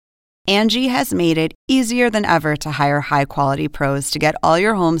Angie has made it easier than ever to hire high-quality pros to get all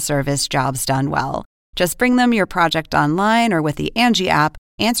your home service jobs done well. Just bring them your project online or with the Angie app,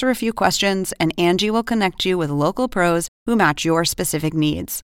 answer a few questions, and Angie will connect you with local pros who match your specific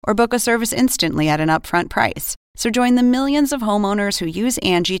needs. Or book a service instantly at an upfront price. So join the millions of homeowners who use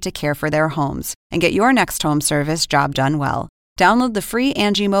Angie to care for their homes and get your next home service job done well. Download the free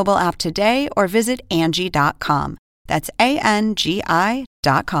Angie mobile app today or visit Angie.com. That's ANGI.com.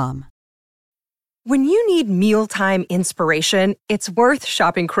 When you need mealtime inspiration, it's worth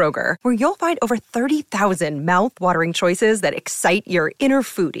shopping Kroger, where you'll find over 30,000 mouth-watering choices that excite your inner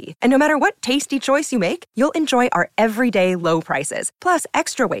foodie. And no matter what tasty choice you make, you'll enjoy our everyday low prices, plus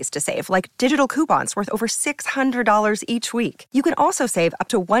extra ways to save, like digital coupons worth over $600 each week. You can also save up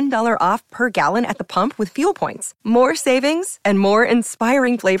to $1 off per gallon at the pump with fuel points. More savings and more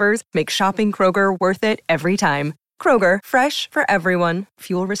inspiring flavors make shopping Kroger worth it every time. Kroger, fresh for everyone.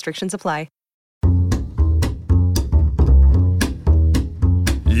 Fuel restrictions apply.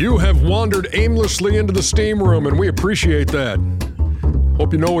 You have wandered aimlessly into the steam room, and we appreciate that.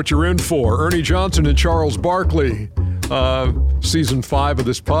 Hope you know what you're in for. Ernie Johnson and Charles Barkley, season 5 of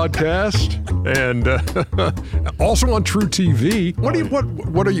this podcast, and also on True TV. Why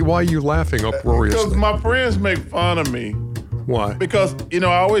are you laughing uproariously? Because my friends make fun of me. Why? Because, I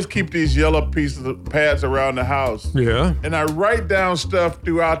always keep these yellow pieces of pads around the house. Yeah. And I write down stuff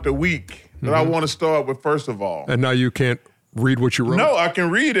throughout the week that I want to start with first of all. And now you can't read what you wrote? No, I can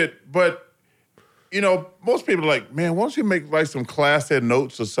read it, but, most people are like, man, why don't you make like some class head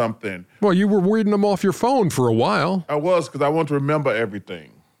notes or something? Well, you were reading them off your phone for a while. I was, because I want to remember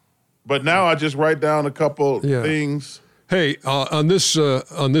everything. But now I just write down a couple things. Hey, on this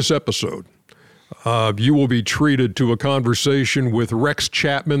episode, you will be treated to a conversation with Rex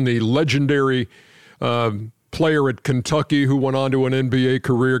Chapman, the legendary player at Kentucky who went on to an NBA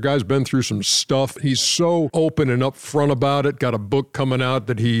career. Guy's been through some stuff. He's so open and upfront about it. Got a book coming out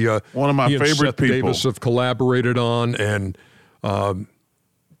that he one of my he and favorite Seth people Davis have collaborated on, and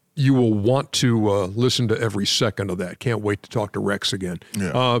you will want to listen to every second of that. Can't wait to talk to Rex again.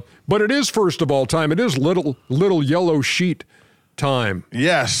 Yeah. But it is first of all time. It is little yellow sheet time.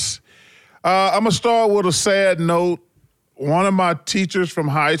 Yes. I'm going to start with a sad note. One of my teachers from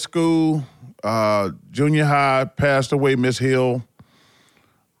high school, junior high, passed away, Miss Hill.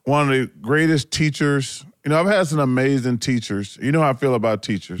 One of the greatest teachers. I've had some amazing teachers. You know how I feel about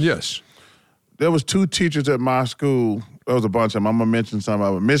teachers. Yes. There was 2 teachers at my school. There was a bunch of them. I'm going to mention some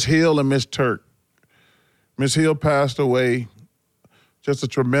of them. Miss Hill and Miss Turk. Miss Hill passed away. Just a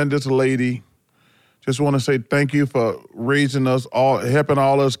tremendous lady. Just want to say thank you for raising us all, helping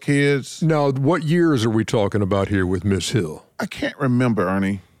all us kids. Now, what years are we talking about here with Miss Hill? I can't remember,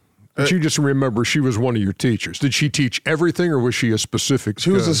 Ernie. But you just remember she was one of your teachers. Did she teach everything, or was she a specific?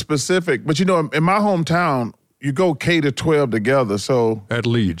 She was a specific. But, in my hometown, you go K to 12 together. So at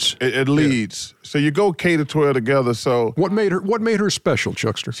Leeds. At Leeds. Yeah. So you go K to 12 together. So what made her special,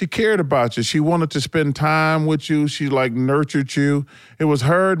 Chuckster? She cared about you. She wanted to spend time with you. She nurtured you. It was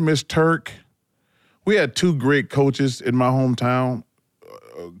her and Miss Turk. We had 2 great coaches in my hometown,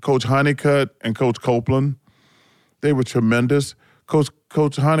 Coach Honeycutt and Coach Copeland. They were tremendous.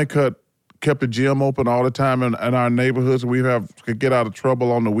 Coach Honeycutt kept the gym open all the time in our neighborhoods. We could get out of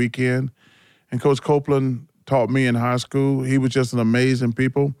trouble on the weekend. And Coach Copeland taught me in high school. He was just an amazing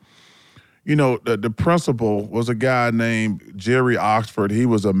people. The principal was a guy named Jerry Oxford. He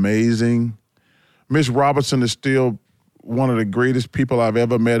was amazing. Miss Robertson is still one of the greatest people I've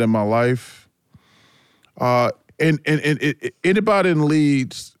ever met in my life. And anybody in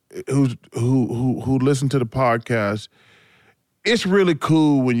Leeds who listen to the podcast, it's really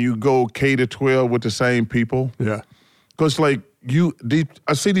cool when you go K to 12 with the same people. Yeah. Because I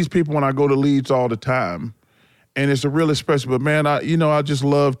see these people when I go to Leeds all the time, and it's a really special. But man, I just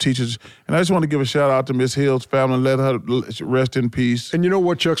love teachers, and I just want to give a shout out to Miss Hill's family and let her rest in peace. And you know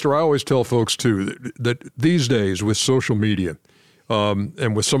what, Chuckster? I always tell folks too that these days with social media,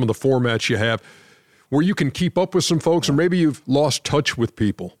 and with some of the formats you have, where you can keep up with some folks, or maybe you've lost touch with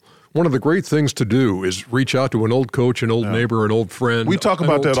people. One of the great things to do is reach out to an old coach, an old neighbor, an old friend. We talk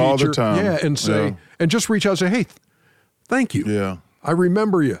about that all the time. Yeah, and and just reach out and say, hey, thank you. Yeah. I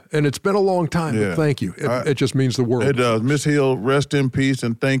remember you, and it's been a long time, but thank you. It just means the world. It does. Miss Hill, rest in peace,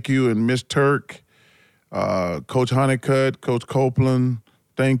 and thank you. And Miss Turk, Coach Honeycutt, Coach Copeland,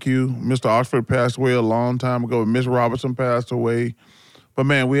 thank you. Mr. Oxford passed away a long time ago. Miss Robertson passed away. But,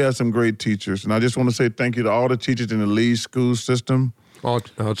 man, we had some great teachers. And I just want to say thank you to all the teachers in the Leeds school system.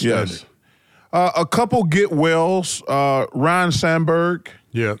 Outstanding. Yes. A couple get wells. Ryan Sandberg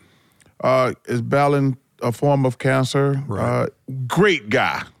is battling a form of cancer. Right. Great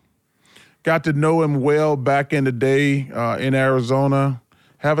guy. Got to know him well back in the day in Arizona.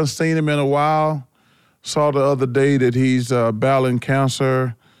 Haven't seen him in a while. Saw the other day that he's battling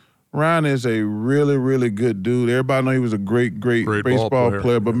cancer. Ryan is a really, really good dude. Everybody know he was a great baseball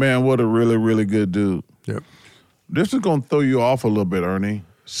player. But, man, what a really, really good dude. Yep. This is going to throw you off a little bit, Ernie.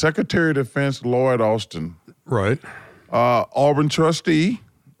 Secretary of Defense Lloyd Austin. Right. Auburn trustee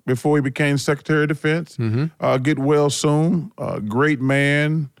before he became Secretary of Defense. Mm-hmm. Get well soon. Great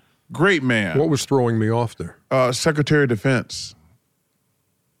man. Great man. What was throwing me off there? Secretary of Defense.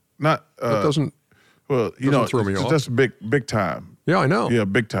 Not. That doesn't. Well, throw me off. That's big time. Yeah, I know. Yeah,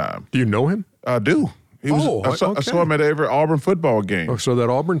 big time. Do you know him? I do. I saw him at every Auburn football game. Oh, so that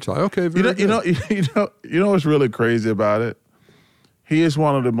Auburn tie. Okay, very good. You know what's really crazy about it? He is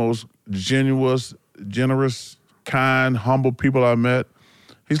one of the most generous, kind, humble people I met.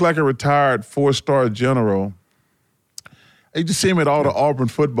 He's like a retired 4-star general. You just see him at all the Auburn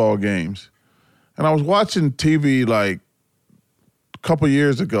football games. And I was watching TV like a couple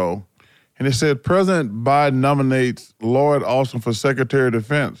years ago, and it said President Biden nominates Lloyd Austin for Secretary of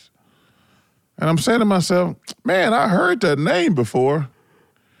Defense. And I'm saying to myself, man, I heard that name before.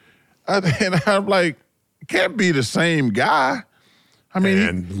 And I'm like, it can't be the same guy. I mean,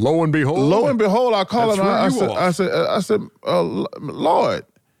 and lo and behold, I call him. I said, Lloyd,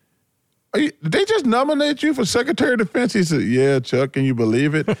 did they just nominate you for Secretary of Defense? He said, yeah, Chuck, can you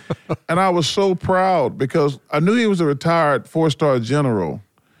believe it? And I was so proud because I knew he was a retired 4-star general.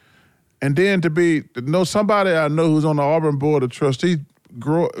 And then to know somebody I know who's on the Auburn Board of Trustees,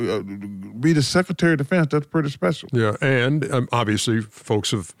 be the Secretary of Defense, that's pretty special. Yeah, and obviously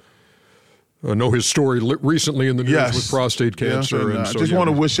folks have know his story recently in the news with prostate cancer. I just want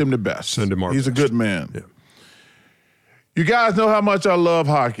to wish him the best. Send him our He's best. A good man. Yeah. You guys know how much I love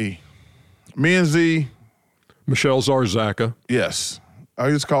hockey. Me and Z. Michelle Zarzaka. Yes. I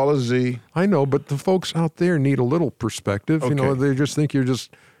just call her Z. I know, but the folks out there need a little perspective. Okay. They just think you're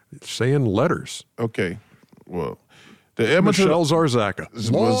just saying letters. Okay. Well, the Edmonton Michelle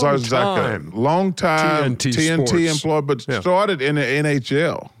Zarzaka. Long time TNT employee, but started in the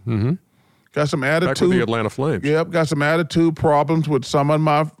NHL. Mm-hmm. Got some attitude. Back with the Atlanta Flames. Yep, got some attitude problems with some of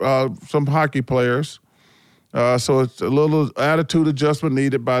my some hockey players. So it's a little attitude adjustment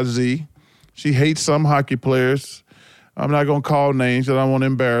needed by Z. She hates some hockey players. I'm not going to call names. I don't want to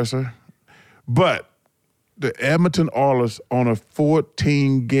embarrass her. But the Edmonton Oilers on a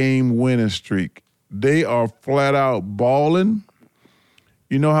 14-game winning streak. They are flat out balling.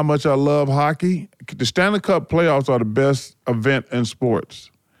 You know how much I love hockey? The Stanley Cup playoffs are the best event in sports.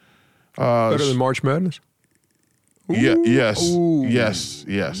 Better than March Madness? Yes. Ooh. Yes.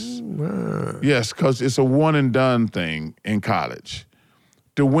 Wow. Yes, because it's a one-and-done thing in college.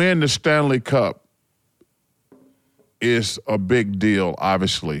 To win the Stanley Cup is a big deal,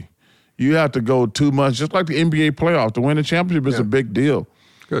 obviously. You have to go 2 months, just like the NBA playoffs. To win the championship is a big deal.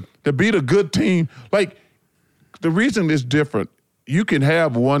 Good. To beat a good team. Like, the reason it's different, you can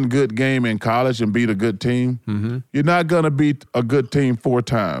have one good game in college and beat a good team. Mm-hmm. You're not going to beat a good team 4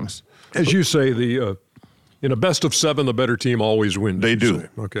 times. As you say, in a best of 7, the better team always wins. They do. Say.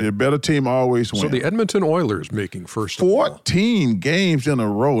 Okay. The better team always wins. So the Edmonton Oilers making first 14 games in a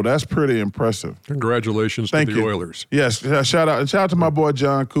row. That's pretty impressive. Congratulations to the Oilers. Yes. Shout out to my boy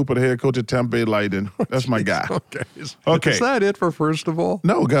John Cooper, the head coach of Tampa Bay Lightning. That's my guy. Okay. Okay. Is that it for first of all?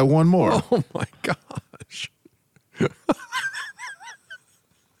 No, got one more. Oh, my gosh.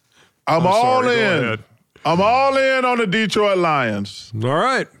 I'm all sorry. in. I'm all in on the Detroit Lions. All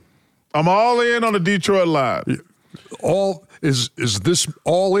right. I'm all in on the Detroit Lions. Is this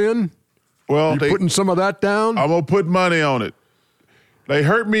all in? Well, putting some of that down? I'm gonna put money on it. They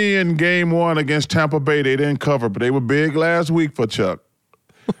hurt me in game 1 against Tampa Bay. They didn't cover, but they were big last week for Chuck.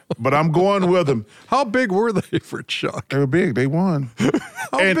 But I'm going with them. How big were they for Chuck? They were big. They won.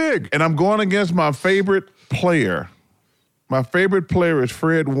 How big? And I'm going against my favorite player. My favorite player is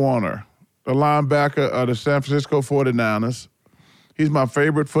Fred Warner, the linebacker of the San Francisco 49ers. He's my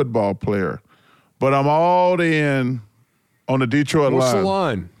favorite football player. But I'm all in on the Detroit Lions. What's the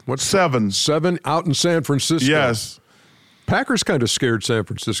line? What's 7? 7 out in San Francisco. Yes. Packers kind of scared San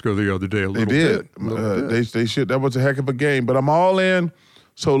Francisco the other day a little bit. They should. That was a heck of a game. But I'm all in.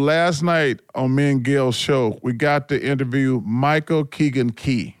 So last night on me and Gail's show, we got to interview Michael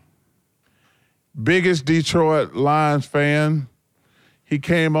Keegan-Key. Biggest Detroit Lions fan. He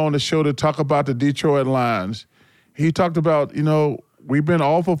came on the show to talk about the Detroit Lions. He talked about, we've been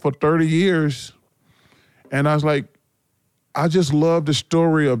awful for 30 years. And I was like, I just love the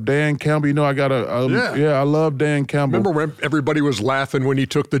story of Dan Campbell. You know, I got I love Dan Campbell. Remember when everybody was laughing when he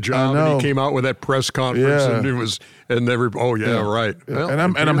took the job and he came out with that press conference and it was, and right. Well, and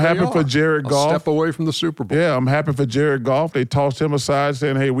I'm happy for Jared Goff. Step away from the Super Bowl. Yeah, I'm happy for Jared Goff. They tossed him aside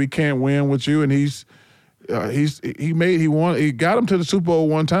saying, hey, we can't win with you. And he got him to the Super Bowl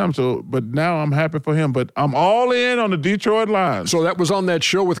one time. So, but now I'm happy for him. But I'm all in on the Detroit Lions. So that was on that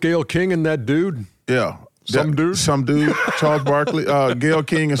show with Gayle King and that dude? Yeah. Some dude, Charles Barkley, Gayle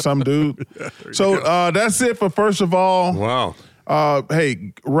King, and some dude. So that's it for First of All. Wow.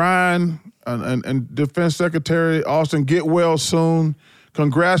 Hey, Ryan and Defense Secretary Austin, get well soon.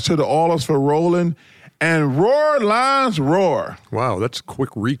 Congrats to the Oilers for rolling. And roar, Lions, roar. Wow, that's a quick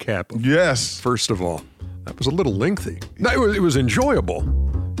recap. Yes. First of all, that was a little lengthy. No, it was enjoyable.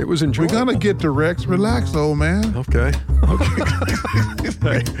 It was enjoyable. We're going to get to Rex. Relax, old man. Okay.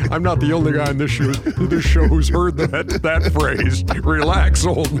 Hey, I'm not the only guy in this show who's heard that phrase. Relax,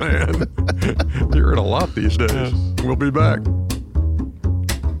 old man. You hear it a lot these days. We'll be back.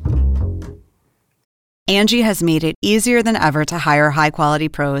 Angie has made it easier than ever to hire high-quality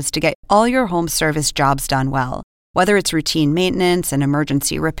pros to get all your home service jobs done well. Whether it's routine maintenance, an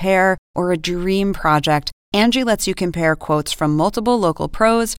emergency repair, or a dream project, Angie lets you compare quotes from multiple local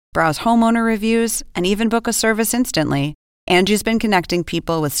pros, browse homeowner reviews, and even book a service instantly. Angie's been connecting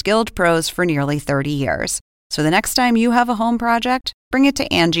people with skilled pros for nearly 30 years. So the next time you have a home project, bring it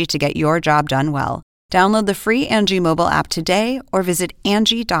to Angie to get your job done well. Download the free Angie mobile app today or visit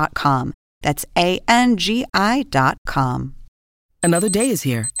Angie.com. That's ANGI.com. Another day is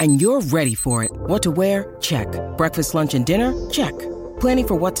here, and you're ready for it. What to wear? Check. Breakfast, lunch, and dinner? Check. Planning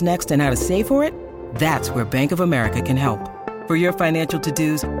for what's next and how to save for it? That's where Bank of America can help. For your financial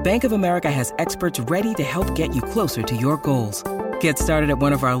to-dos, Bank of America has experts ready to help get you closer to your goals. Get started at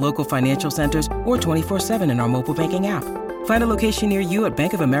one of our local financial centers or 24/7 in our mobile banking app. Find a location near you at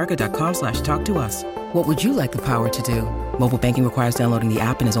bankofamerica.com/talktous. What would you like the power to do? Mobile banking requires downloading the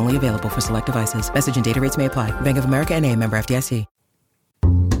app and is only available for select devices. Message and data rates may apply. Bank of America NA, member FDIC.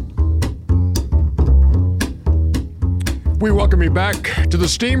 We welcome you back to the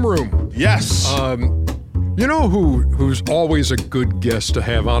steam room. Yes. You know who's always a good guest to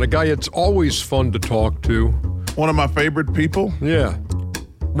have on? A guy it's always fun to talk to. One of my favorite people. Yeah.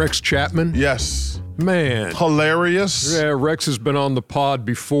 Rex Chapman. Yes. Man. Hilarious. Yeah, Rex has been on the pod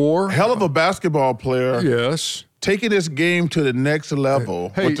before. Hell of a basketball player. Yes. Taking this game to the next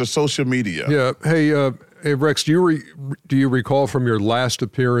level with the social media. Yeah. Hey, Rex, do you recall from your last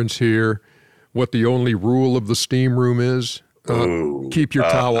appearance here what the only rule of the steam room is? Keep your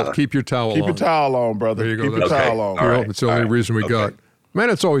towel on. Keep your towel on, brother. There you go. Keep your towel on. All right. It's the only reason we got. Man,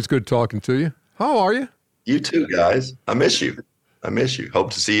 it's always good talking to you. How are you? You too, guys. I miss you.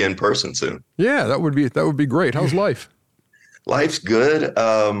 Hope to see you in person soon. Yeah, that would be great. How's life? Life's good.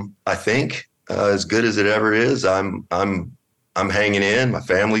 I think as good as it ever is. I'm hanging in. My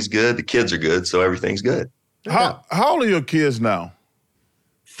family's good. The kids are good, so everything's good. How old are your kids now?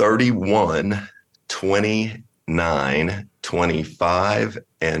 31, 29, 25,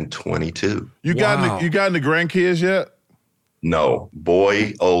 and 22. You got any grandkids yet? No,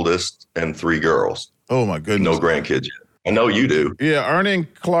 boy oldest and 3 girls. Oh my goodness. No grandkids yet. I know you do. Yeah, Ernie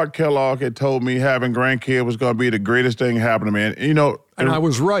and Clark Kellogg had told me having grandkids was going to be the greatest thing happening, man. You know, and I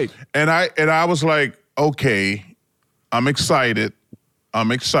was right. And I was like, okay, I'm excited.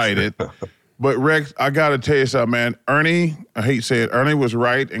 But Rex, I got to tell you something, man. Ernie, I hate to say it, Ernie was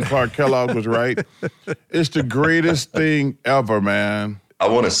right and Clark Kellogg was right. It's the greatest thing ever, man. I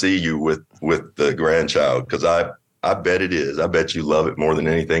want to see you with the grandchild because I bet it is. I bet you love it more than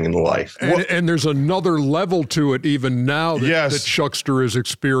anything in life. And there's another level to it even now that Chuckster is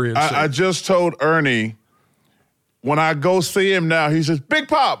experiencing. I just told Ernie, when I go see him now, he says, Big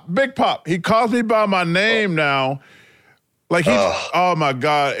Pop, Big Pop. He calls me by my name now. Like, oh my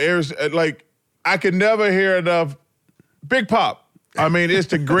God. Like, I can never hear enough Big Pop. I mean, it's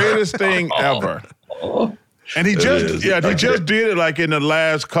the greatest thing ever. And he just did it like in the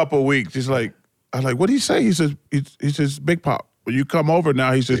last couple of weeks. He's like, I was like, what did he say? He says, Big Pop. When you come over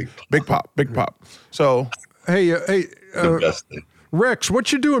now, he says, Big Pop, Big Pop. So, hey, Rex,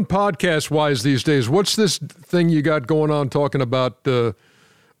 what you doing podcast-wise these days? What's this thing you got going on talking about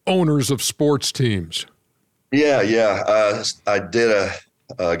owners of sports teams? Yeah. I did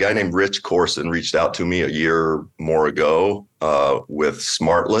a guy named Rich Corson reached out to me a year or more ago with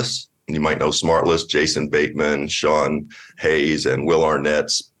Smartless. You might know Smartless, Jason Bateman, Sean Hayes, and Will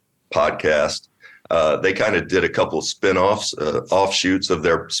Arnett's podcast. They kind of did a couple of spinoffs, offshoots of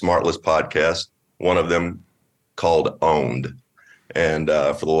their Smartless podcast, one of them called Owned. And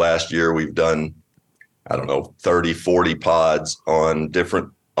for the last year, we've done, don't know, 30, 40 pods on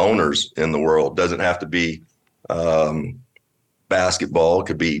different owners in the world. Doesn't have to be basketball. It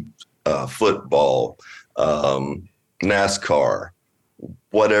could be football, NASCAR,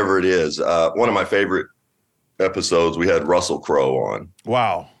 whatever it is. One of my favorite episodes, we had Russell Crowe on.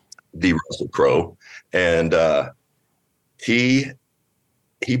 Wow. The Russell Crowe. And he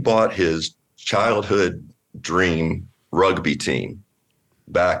bought his childhood dream rugby team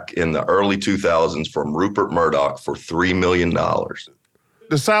back in the early 2000s from Rupert Murdoch for $3 million.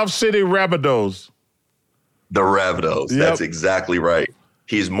 The South City Rabbitohs. The Rabbitohs. Yep. That's exactly right.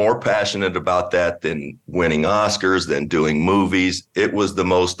 He's more passionate about that than winning Oscars, than doing movies. It was the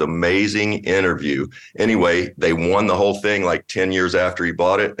most amazing interview. Anyway, they won the whole thing like 10 years after he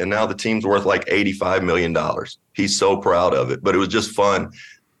bought it, and now the team's worth like $85 million. He's so proud of it. But it was just fun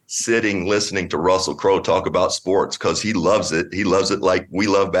sitting, listening to Russell Crowe talk about sports because he loves it. He loves it like we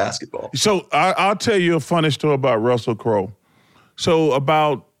love basketball. So I'll tell you a funny story about Russell Crowe. So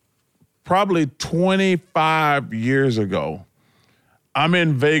about probably 25 years ago, I'm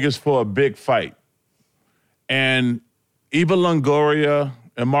in Vegas for a big fight. And Eva Longoria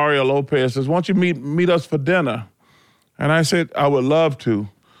and Mario Lopez says, why don't you meet us for dinner? And I said, I would love to.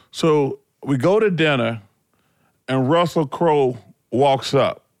 So we go to dinner, and Russell Crowe walks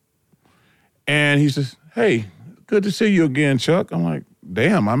up. And he says, hey, good to see you again, Chuck. I'm like,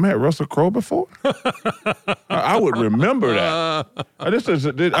 damn, I met Russell Crowe before? I would remember that.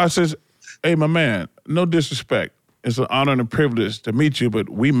 I says, hey, my man, no disrespect. It's an honor and a privilege to meet you, but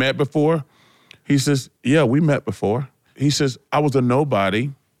we met before? He says, yeah, we met before. He says, I was a nobody.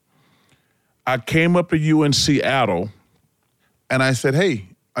 I came up to you in Seattle, and I said, hey,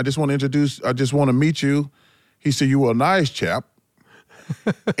 I just want to meet you. He said, you were a nice chap.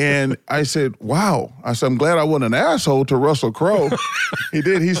 And I said, wow. I said, I'm glad I wasn't an asshole to Russell Crowe. He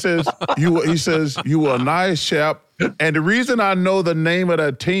did. He says, you were a nice chap. And the reason I know the name of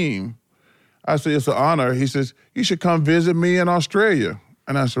that team, I said, it's an honor. He says, you should come visit me in Australia.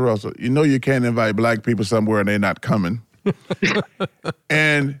 And I said, Russell, you know you can't invite black people somewhere and they're not coming.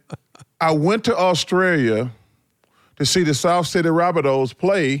 And I went to Australia to see the South City Rabbitohs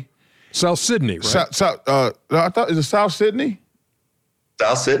play. South Sydney, right? I thought, is it South Sydney?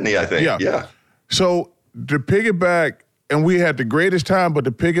 South Sydney, I think. Yeah. So to piggyback, and we had the greatest time, but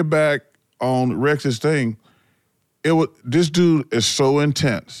to piggyback on Rex's thing, this dude is so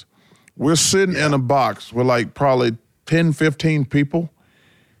intense. We're sitting in a box with like probably 10, 15 people.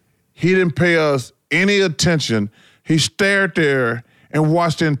 He didn't pay us any attention. He stared there and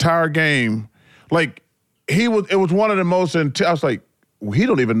watched the entire game. Like, it was one of the most intense. I was like, he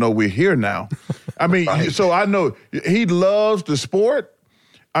don't even know we're here now. I mean, right. So I know he loves the sport.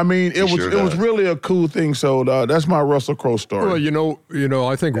 I mean, it was really a cool thing. So that's my Russell Crowe story. Well, you know,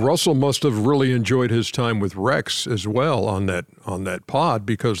 I think Russell must have really enjoyed his time with Rex as well on that pod,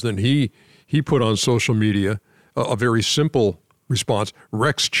 because then he put on social media a very simple response: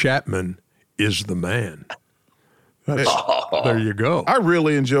 Rex Chapman is the man. There you go. I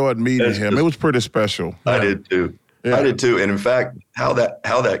really enjoyed meeting him. It was pretty special. I did too. Yeah. I did too. And in fact, how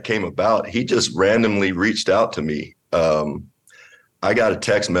that came about, he just randomly reached out to me. I got a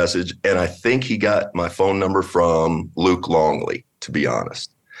text message, and I think he got my phone number from Luke Longley, to be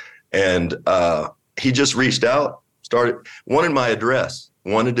honest. And he just reached out, wanted my address,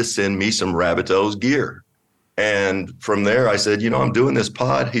 wanted to send me some Rabbitohs gear. And from there, I said, I'm doing this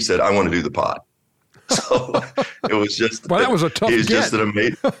pod. He said, I want to do the pod. So it was just, well, that was a tough he was get. just an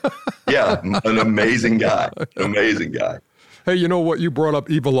amazing guy, amazing guy. Hey, you know what? You brought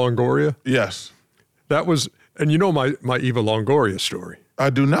up Eva Longoria. Yes. That was, and you know my Eva Longoria story. I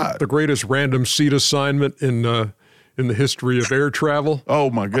do not. The greatest random seat assignment in the history of air travel. Oh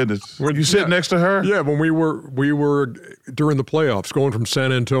my goodness! When you sit next to her? Yeah, when we were during the playoffs, going from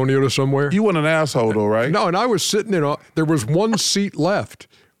San Antonio to somewhere. You weren't an asshole though, right? No, and I was sitting there was one seat left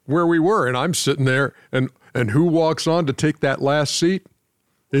where we were, and I'm sitting there, and who walks on to take that last seat?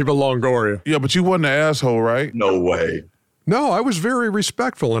 Eva Longoria. Yeah, but you wasn't an asshole, right? No way. No, I was very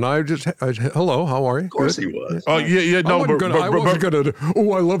respectful, and I hello, how are you? Of course he was. Oh, yeah, no, I wasn't gonna, I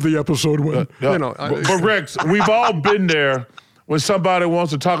love the episode when, But Rex, we've all been there when somebody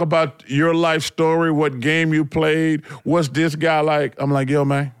wants to talk about your life story, what game you played, what's this guy like. I'm like, yo,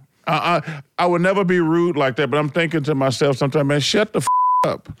 man, I would never be rude like that, but I'm thinking to myself sometimes, man, shut the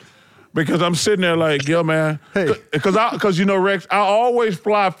up. Because I'm sitting there like, yo, man, because Rex, I always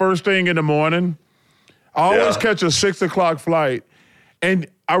fly first thing in the morning. I always catch a 6 o'clock flight, and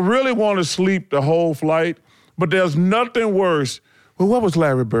I really want to sleep the whole flight, but there's nothing worse. Well, what was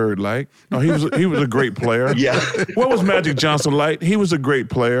Larry Bird like? Oh, he was a great player. Yeah. What was Magic Johnson like? He was a great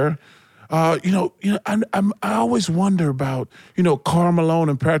player. I always wonder about, Karl Malone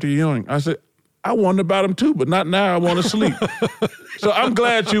and Patrick Ewing. I said, I wonder about him too, but not now. I want to sleep. So I'm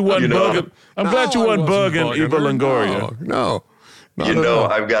glad you wasn't bugging. I'm glad you wasn't bugging Eva Longoria. No.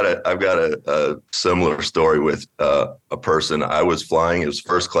 I've got a similar story with a person. I was flying. It was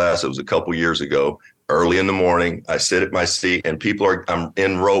first class. It was a couple years ago. Early in the morning, I sit at my seat, and I'm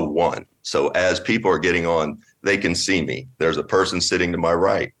in row 1. So as people are getting on, they can see me. There's a person sitting to my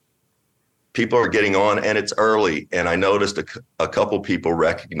right. People are getting on, and it's early. And I noticed a couple people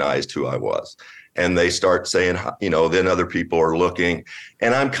recognized who I was. And they start saying, then other people are looking.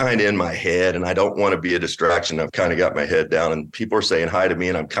 And I'm kind of in my head, and I don't want to be a distraction. I've kind of got my head down, and people are saying hi to me,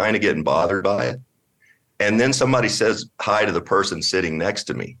 and I'm kind of getting bothered by it. And then somebody says hi to the person sitting next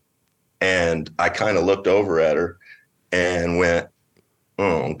to me. And I kind of looked over at her and went,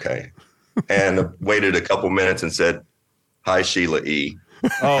 oh, okay. And waited a couple minutes and said, hi, Sheila E.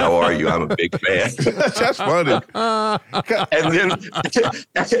 How are you? I'm a big fan. That's funny.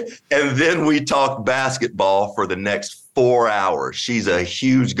 and then we talked basketball for the next 4 hours. She's a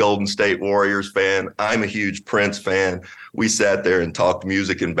huge Golden State Warriors fan. I'm a huge Prince fan. We sat there and talked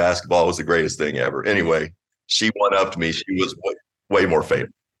music, and basketball was the greatest thing ever. Anyway, she one-upped me. She was way more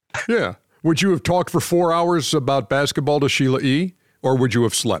famous. Yeah. Would you have talked for 4 hours about basketball to Sheila E., or would you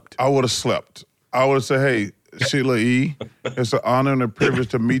have slept? I would have slept. I would have said, hey, Sheila E., it's an honor and a privilege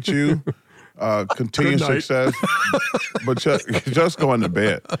to meet you. Continued success. But just go into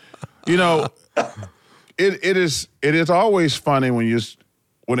bed. It is always funny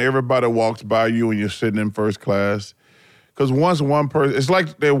when everybody walks by you and you're sitting in first class. Because once one person, it's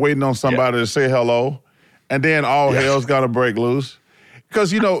like they're waiting on somebody to say hello, and then all hell's got to break loose.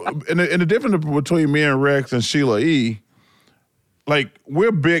 Because, in the difference between me and Rex and Sheila E., like,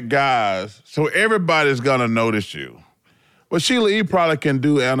 we're big guys, so everybody's going to notice you. But Sheila E. probably can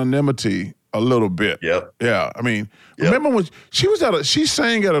do anonymity a little bit. Yep. Yeah, I mean, remember when she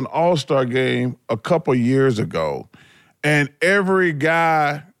sang at an All-Star game a couple years ago, and every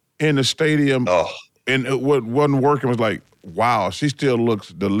guy in the stadium and what wasn't working was like, wow, she still looks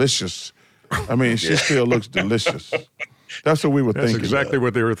delicious. I mean, she still looks delicious. That's what we were thinking. That's exactly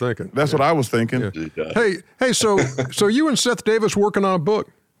what they were thinking. That's what I was thinking. Yeah. Hey, so you and Seth Davis working on a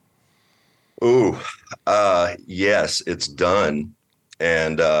book? Ooh, yes, it's done.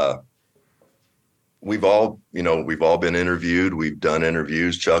 And we've all been interviewed. We've done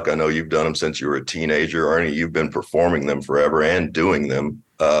interviews. Chuck, I know you've done them since you were a teenager. Ernie, you've been performing them forever and doing them.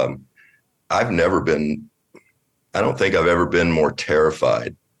 I don't think I've ever been more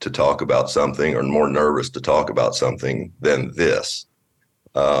terrified to talk about something or more nervous to talk about something than this.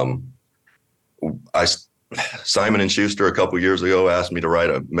 Simon & Schuster a couple years ago asked me to write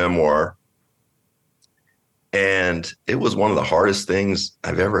a memoir, and it was one of the hardest things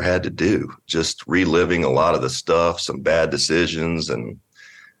I've ever had to do, just reliving a lot of the stuff, some bad decisions. And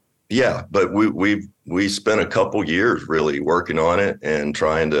but we spent a couple years really working on it and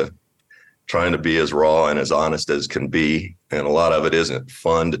trying to be as raw and as honest as can be. And a lot of it isn't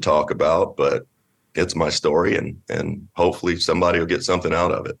fun to talk about, but it's my story, and hopefully somebody will get something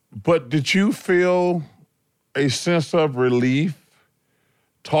out of it. But did you feel a sense of relief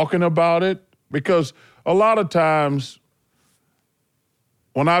talking about it? Because a lot of times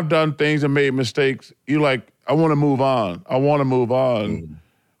when I've done things and made mistakes, you're like, I want to move on. Mm-hmm.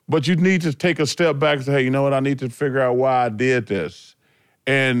 But you need to take a step back and say, hey, you know what? I need to figure out why I did this.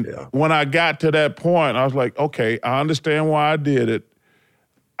 And when I got to that point, I was like, okay, I understand why I did it.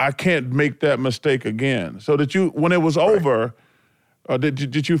 I can't make that mistake again. So when it was over,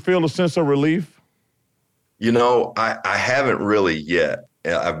 did you feel a sense of relief? I haven't really yet.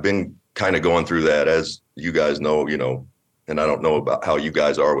 I've been kind of going through that, as you guys know, and I don't know about how you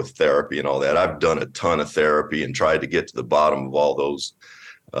guys are with therapy and all that. I've done a ton of therapy and tried to get to the bottom of all those,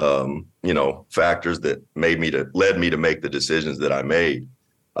 factors that led me to make the decisions that I made,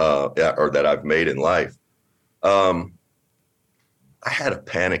 or that I've made in life. I had a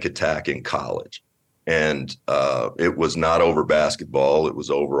panic attack in college, and it was not over basketball. It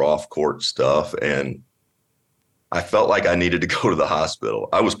was over off-court stuff, and I felt like I needed to go to the hospital.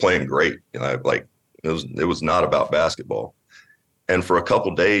 I was playing great. It was not about basketball. And for a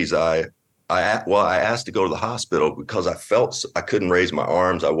couple of days, I asked to go to the hospital because I felt I couldn't raise my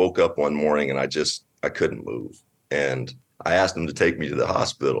arms. I woke up one morning and I couldn't move. And I asked them to take me to the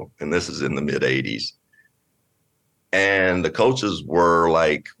hospital. And this is in the mid 80s. And the coaches were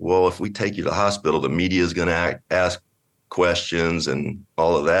like, well, if we take you to the hospital, the media is going to ask questions and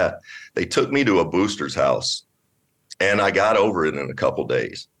all of that. They took me to a booster's house, and I got over it in a couple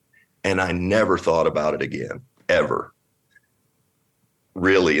days. And I never thought about it again, ever.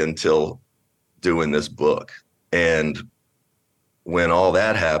 really until doing this book. And when all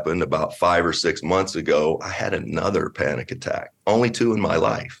that happened about 5 or 6 months ago, I had another panic attack, only 2 in my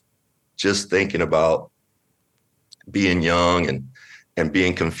life, just thinking about being young and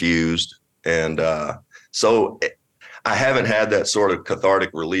being confused. And so I haven't had that sort of cathartic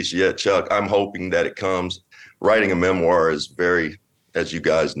release yet, Chuck. I'm hoping that it comes. Writing a memoir is very, as you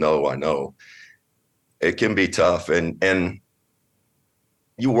guys know, I know, it can be tough. And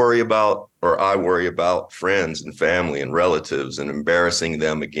you worry about, or I worry about, friends and family and relatives and embarrassing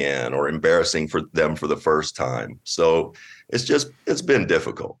them again or embarrassing for them for the first time. So it's been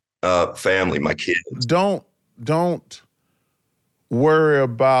difficult. Family, my kids. Don't worry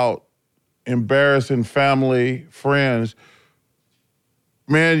about embarrassing family, friends.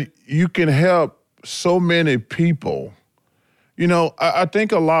 Man, you can help so many people. You know, I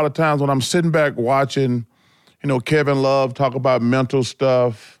think a lot of times when I'm sitting back watching, you know, Kevin Love talk about mental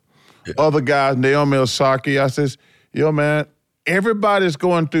stuff, other guys, Naomi Osaka, I says, yo, man, everybody's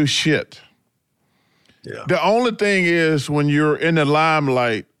going through shit. Yeah. The only thing is when you're in the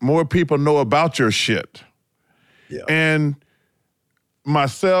limelight, more people know about your shit. Yeah. And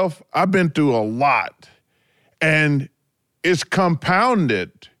myself, I've been through a lot. And it's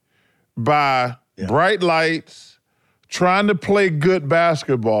compounded by bright lights, trying to play good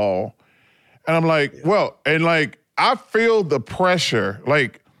basketball. And I'm like, I feel the pressure.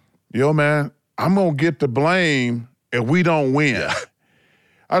 Like, yo, man, I'm going to get the blame if we don't win. Yeah.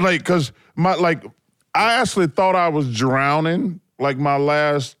 Because I actually thought I was drowning, like my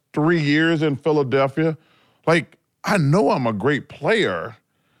last 3 years in Philadelphia. Like, I know I'm a great player,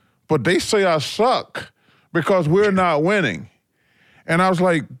 but they say I suck because we're not winning. And I was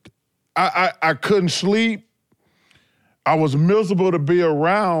like, I couldn't sleep. I was miserable to be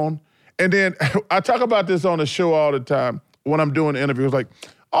around. And then I talk about this on the show all the time when I'm doing interviews. Like,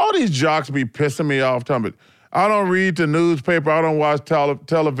 all these jocks be pissing me off, talking about, I don't read the newspaper, I don't watch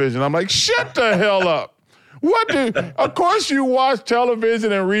television. I'm like, shut the hell up. Of course you watch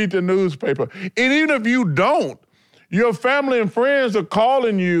television and read the newspaper. And even if you don't, your family and friends are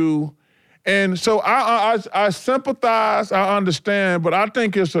calling you. And so I sympathize, I understand, but I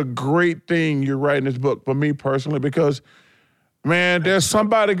think it's a great thing you're writing this book for me personally because, man, there's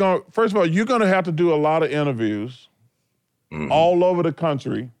somebody first of all, you're going to have to do a lot of interviews all over the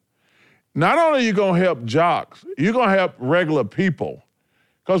country. Not only are you going to help jocks, you're going to help regular people.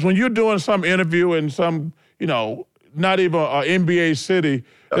 Because when you're doing some interview in some, not even an NBA city,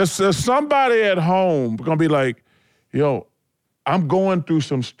 there's somebody at home going to be like, yo, I'm going through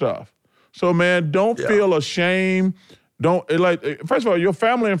some stuff. So, man, don't feel ashamed. First of all, your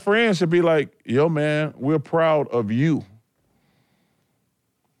family and friends should be like, yo, man, we're proud of you.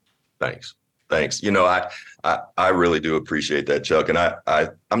 Thanks. I really do appreciate that, Chuck. And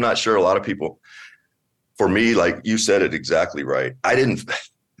I'm not sure a lot of people, for me, like you said it exactly right. I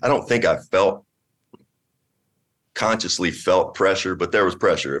don't think I consciously felt pressure, but there was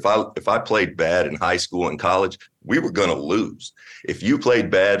pressure. If I played bad in high school and college, we were going to lose. If you played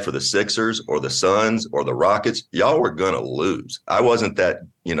bad for the Sixers or the Suns or the Rockets, y'all were going to lose. I wasn't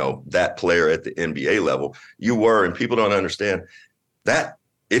that player at the NBA level. You were, and people don't understand that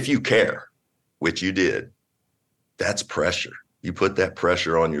if you care, which you did, that's pressure. You put that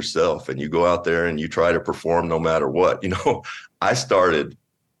pressure on yourself and you go out there and you try to perform no matter what.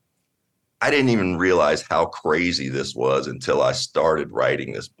 I didn't even realize how crazy this was until I started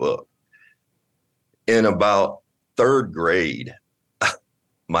writing this book. In about 3rd grade,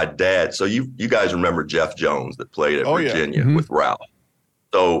 my dad, so you guys remember Jeff Jones that played at Virginia with Ralph.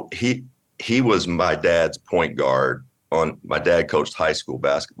 So he was my dad's point guard. My dad coached high school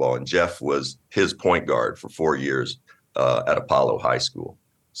basketball, and Jeff was his point guard for 4 years at Apollo High School.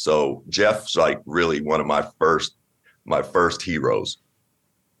 So Jeff's like really one of my first heroes.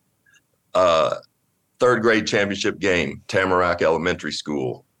 3rd grade championship game, Tamarack Elementary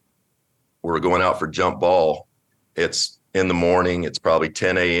School. We're going out for jump ball. It's in the morning. It's probably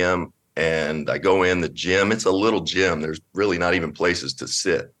 10 a.m. And I go in the gym. It's a little gym. There's really not even places to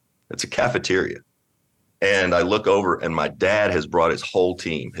sit. It's a cafeteria. And I look over and my dad has brought his whole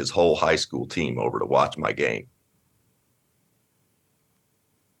team, his whole high school team over to watch my game.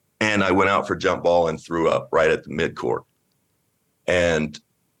 And I went out for jump ball and threw up right at the midcourt. And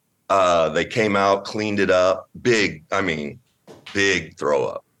they came out, cleaned it up, big throw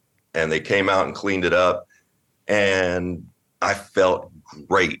up. And they came out and cleaned it up. And I felt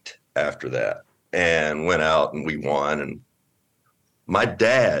great after that and went out and we won. And my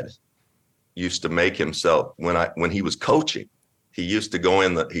dad used to make himself, when he was coaching, he used to go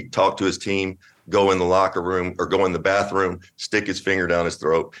he'd talk to his team, go in the locker room or go in the bathroom, stick his finger down his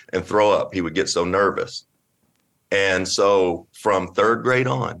throat and throw up. He would get so nervous. And so from third grade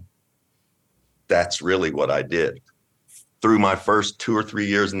on, that's really what I did. Through my first 2 or 3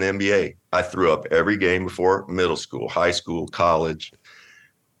 years in the NBA, I threw up every game before middle school, high school, college.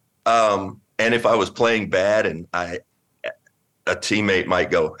 And if I was playing bad and a teammate might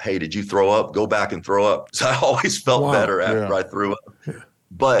go, "Hey, did you throw up? Go back and throw up." So I always felt better after I threw up. Yeah.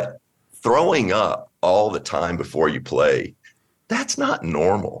 But throwing up all the time before you play, that's not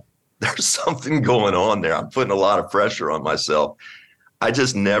normal. There's something going on there. I'm putting a lot of pressure on myself. I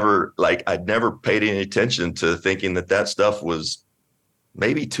just I'd never paid any attention to thinking that stuff was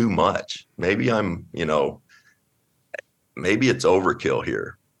maybe too much. Maybe maybe it's overkill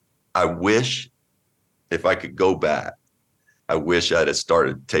here. I wish if I could go back, I wish I'd have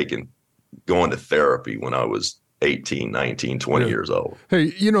started going to therapy when I was 18, 19, 20 years old.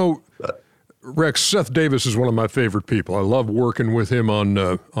 Hey, Rex, Seth Davis is one of my favorite people. I love working with him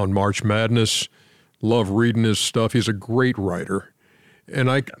on March Madness, love reading his stuff. He's a great writer. And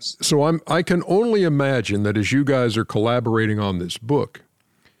I can only imagine that as you guys are collaborating on this book,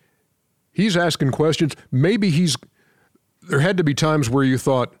 he's asking questions. Maybe there had to be times where you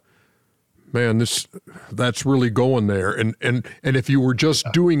thought, man, that's really going there. And if you were just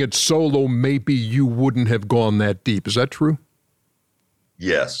doing it solo, maybe you wouldn't have gone that deep. Is that true?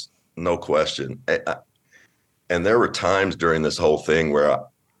 Yes, no question. And there were times during this whole thing where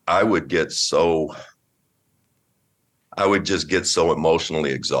I would just get so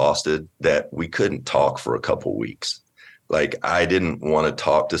emotionally exhausted that we couldn't talk for a couple weeks. Like, I didn't want to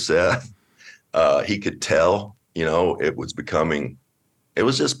talk to Seth. He could tell, it was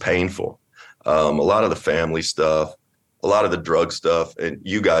just painful. A lot of the family stuff, a lot of the drug stuff, and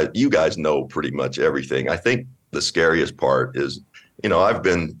you guys know pretty much everything. I think the scariest part is, I've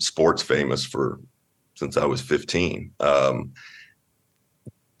been sports famous since I was 15.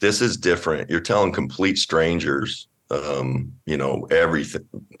 This is different. You're telling complete strangers, everything,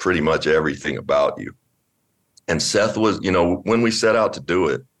 pretty much everything about you. And Seth was, when we set out to do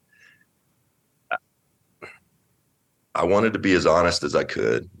it, I wanted to be as honest as I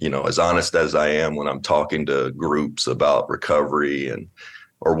could, as honest as I am when I'm talking to groups about recovery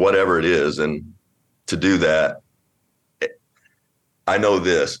or whatever it is. And to do that, I know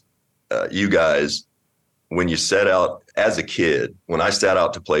this, you guys, when you set out as a kid, when I set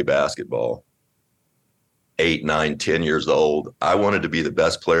out to play basketball, 8, 9, 10 years old, I wanted to be the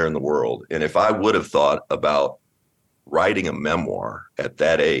best player in the world. And if I would have thought about writing a memoir at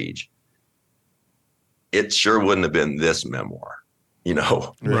that age, it sure wouldn't have been this memoir,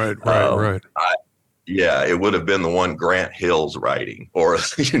 Right. It would have been the one Grant Hill's writing, or,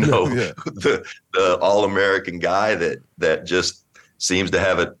 the all-American guy that just seems to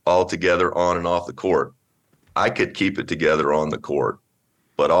have it all together on and off the court. I could keep it together on the court,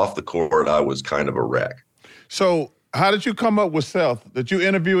 but off the court, I was kind of a wreck. So how did you come up with Seth? Did you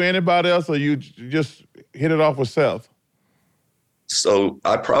interview anybody else, or you just hit it off with Seth? So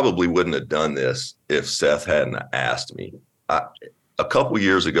I probably wouldn't have done this if Seth hadn't asked me. A few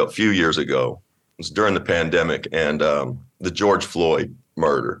years ago, it was during the pandemic and the George Floyd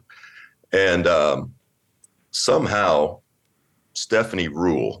murder. And somehow Stephanie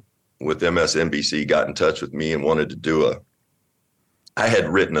Rule with MSNBC got in touch with me and wanted to do I had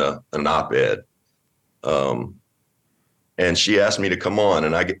written an op-ed. And she asked me to come on,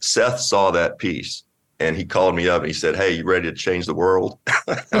 and Seth saw that piece. And he called me up and he said, "Hey, you ready to change the world?"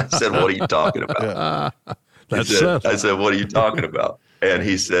 I said, "What are you talking about?" I said, "What are you talking about?" And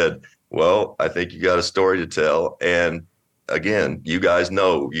he said, "Well, I think you got a story to tell. And again, you guys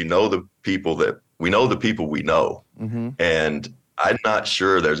know, the people we know. Mm-hmm. And I'm not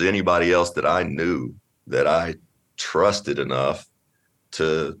sure there's anybody else that I knew that I trusted enough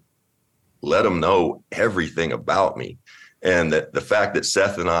to let them know everything about me." And that the fact that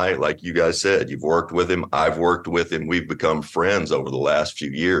Seth and I, like you guys said, you've worked with him, I've worked with him, we've become friends over the last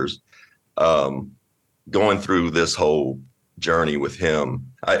few years. Going through this whole journey with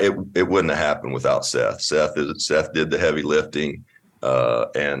him, it wouldn't have happened without Seth. Seth did the heavy lifting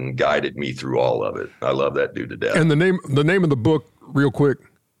and guided me through all of it. I love that dude to death. And the name of the book, real quick.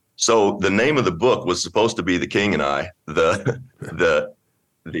 So the name of the book was supposed to be The King and I. The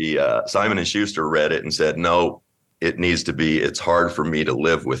Simon & Schuster read it and said, "No, it needs to be, It's Hard for Me to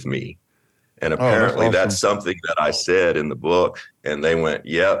Live with Me." And apparently that's something that I said in the book, and they went,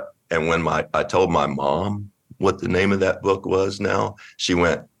 "Yep." And when I told my mom what the name of that book was now, she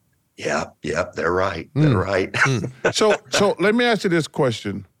went, "Yep, they're right. They're right." So let me ask you this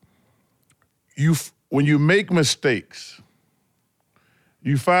question. When you make mistakes,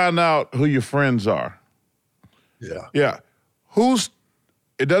 You find out who your friends are. Yeah. Yeah.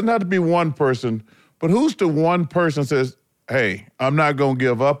 It doesn't have to be one person, but who's the one person says, hey, I'm not going to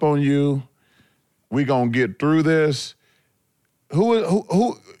give up on you. We're going to get through this.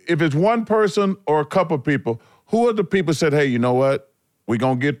 Who, if it's one person or a couple of people, who are the people said, hey, you know what? We're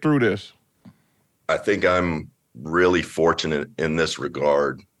going to get through this? I think I'm really fortunate in this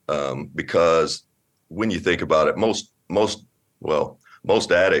regard because when you think about it, most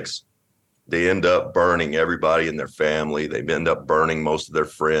addicts, they end up burning everybody in their family. They end up burning most of their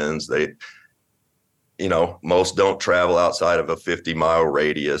friends. Most don't travel outside of a 50-mile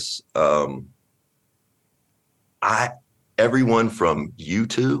radius. Everyone from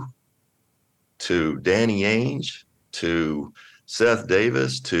U2 to Danny Ainge to Seth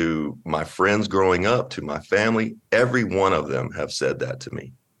Davis to my friends growing up to my family, every one of them have said that to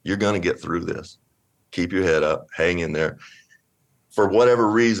me. You're going to get through this. Keep your head up, hang in there. For whatever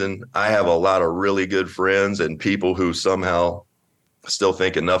reason, I have a lot of really good friends and people who somehow still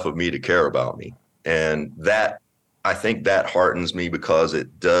think enough of me to care about me. And I think that heartens me because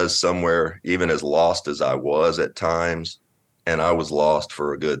it does somewhere, even as lost as I was at times, and I was lost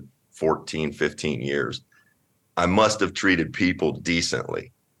for a good 14, 15 years, I must have treated people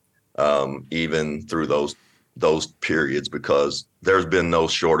decently, even through those periods, because there's been no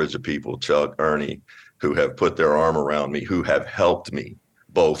shortage of people, Chuck, Ernie, who have put their arm around me, who have helped me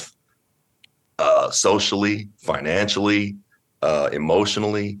both socially, financially,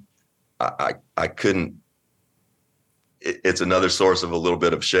 emotionally. I couldn't. It's another source of a little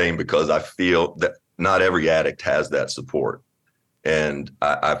bit of shame because I feel that not every addict has that support. And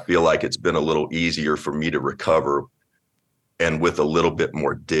I feel like it's been a little easier for me to recover and with a little bit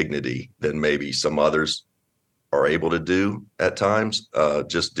more dignity than maybe some others are able to do at times,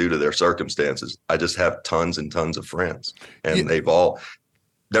 just due to their circumstances. I just have tons and tons of friends, and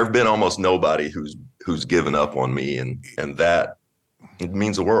there've been almost nobody who's given up on me, and that it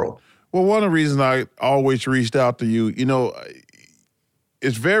means the world. Well, one of the reasons I always reached out to you,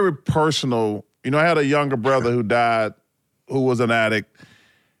 it's very personal. I had a younger brother who died, who was an addict,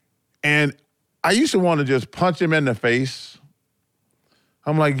 and I used to want to just punch him in the face.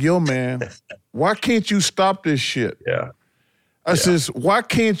 I'm like, yo, man, why can't you stop this shit? Yeah. I says, why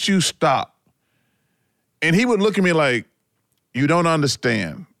can't you stop? And he would look at me like, you don't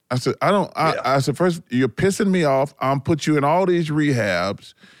understand. I said, I said, first, you're pissing me off. I'm put you in all these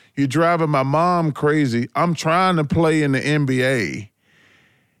rehabs. You're driving my mom crazy. I'm trying to play in the NBA.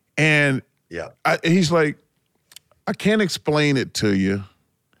 And he's like, I can't explain it to you.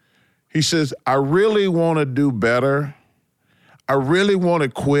 He says, I really want to do better. I really want to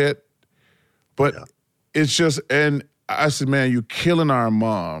quit. But it's just, and I said, man, you're killing our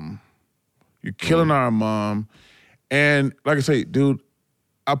mom. You're killing our mom. And like I say, dude,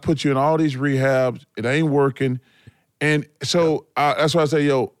 I put you in all these rehabs. It ain't working. And so that's why I say,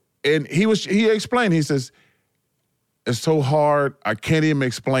 yo, and he explained, he says, it's so hard, I can't even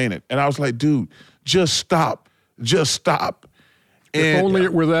explain it. And I was like, dude, just stop. Just stop. If only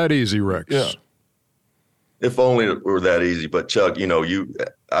it were that easy, Rex. Yeah. If only it were that easy. But Chuck,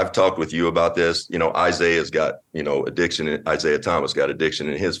 I've talked with you about this. Isaiah's got, addiction. Isaiah Thomas got addiction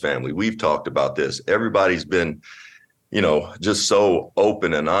in his family. We've talked about this. Everybody's been, just so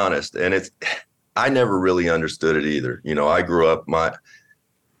open and honest. And I never really understood it either. I grew up,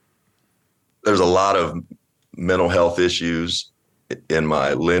 there's a lot of mental health issues in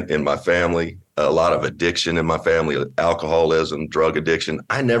my family, a lot of addiction in my family, alcoholism, drug addiction.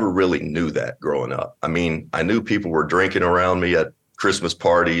 I never really knew that growing up. I mean, I knew people were drinking around me at Christmas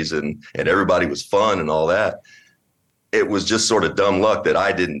parties and everybody was fun and all that. It was just sort of dumb luck that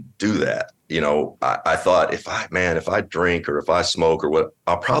I didn't do that. I thought if I drink or if I smoke or what,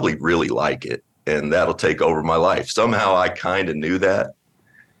 I'll probably really like it and that'll take over my life. Somehow I kind of knew that.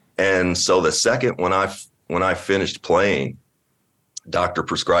 And so the second when I finished playing, doctor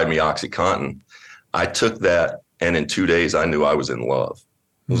prescribed me OxyContin. I took that, and in 2 days, I knew I was in love.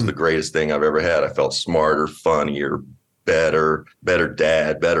 It was the greatest thing I've ever had. I felt smarter, funnier, better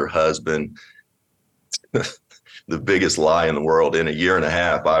dad, better husband. The biggest lie in the world. Within a year and a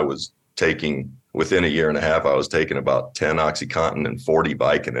half, I was taking about 10 OxyContin and 40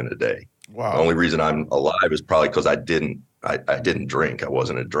 Vicodin in a day. Wow. The only reason I'm alive is probably because I didn't drink. I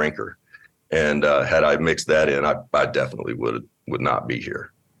wasn't a drinker. And had I mixed that in, I definitely would not be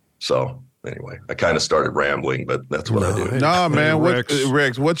here. So anyway, I kind of started rambling, but that's what I do. No, man,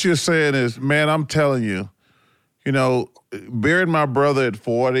 Rex, what you're saying is, man, I'm telling you, burying my brother at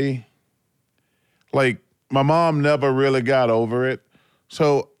 40, like my mom never really got over it.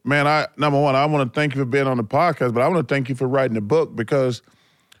 So, man, number one, I want to thank you for being on the podcast, but I want to thank you for writing the book, because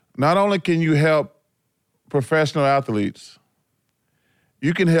not only can you help professional athletes,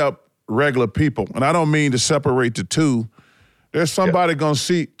 you can help regular people. And I don't mean to separate the two. There's somebody going to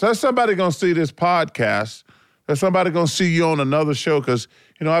see this podcast. There's somebody going to see you on another show, because,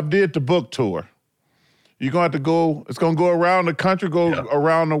 I did the book tour. You're going to have to go, it's going to go around the country,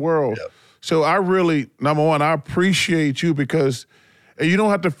 around the world. Yep. So I really, number one, I appreciate you, because you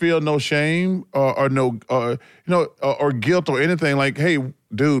don't have to feel no shame or guilt or anything. Like, hey,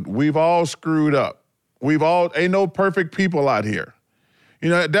 dude, we've all screwed up. Ain't no perfect people out here.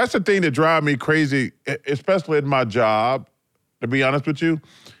 That's the thing that drives me crazy, especially in my job, to be honest with you.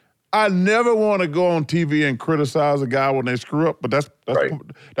 I never want to go on TV and criticize a guy when they screw up, but that's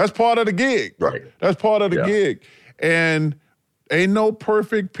part of the gig. Right. That's part of the gig. And ain't no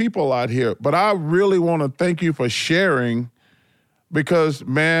perfect people out here. But I really want to thank you for sharing, because,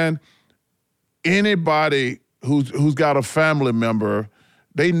 man, anybody who's got a family member,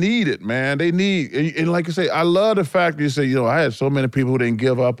 they need it, man. They need, and like I say, I love the fact that you say, I had so many people who didn't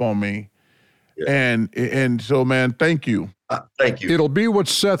give up on me. Yeah. And so, man, thank you. Thank you. It'll be what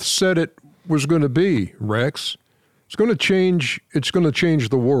Seth said it was going to be, Rex. It's going to change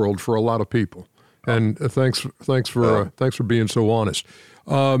the world for a lot of people. And thanks for being so honest.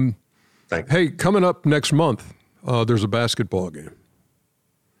 Hey, coming up next month, there's a basketball game.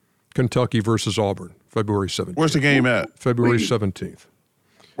 Kentucky versus Auburn, February 17th. Where's the game at? February 17th.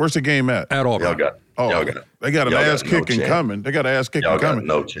 Where's the game at? At Auburn. They got an ass kicking coming. They got an ass kicking coming.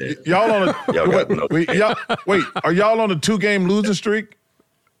 No chance. Y'all on a wait, are y'all on a 2-game losing streak?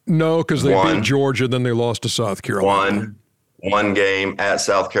 No, because they beat Georgia, then they lost to South Carolina. One game at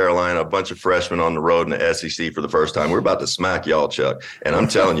South Carolina, a bunch of freshmen on the road in the SEC for the first time. We're about to smack y'all, Chuck. And I'm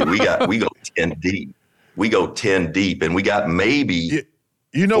telling you, we go 10 deep. We go 10 deep, and we got maybe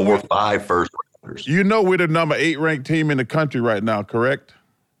 4 or 5 first rounders. We're the number 8 ranked team in the country right now, correct?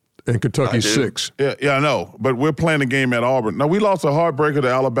 And Kentucky's 6. Yeah, I know. But we're playing a game at Auburn. Now, we lost a heartbreaker to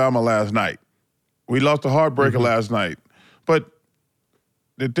Alabama last night. Last night. But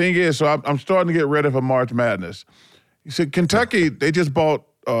the thing is, so I'm starting to get ready for March Madness. You said Kentucky, they just bought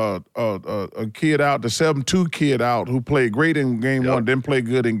a kid out, the 7-2 kid out, who played great in game 1, didn't play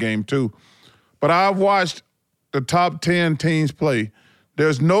good in game 2. But I've watched the top 10 teams play.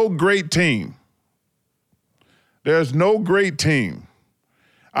 There's no great team.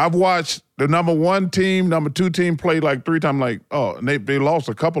 I've watched the number 1 team, number 2 team play like 3 times, and they lost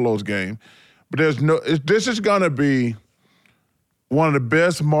a couple of those games. But this is going to be one of the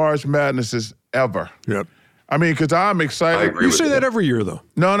best March Madnesses ever. Yep. I mean, because I'm excited. You say that every year, though.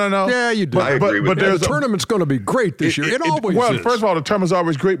 No. Yeah, you do. But the tournament's going to be great this year. It always is. First of all, the tournament's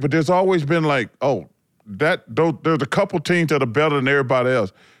always great, but there's always been there's a couple teams that are better than everybody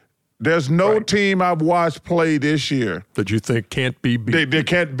else. There's no team I've watched play this year that you think can't be beat. They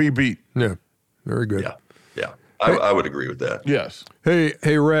can't be beat. Yeah, very good. Yeah. I would agree with that. Yes.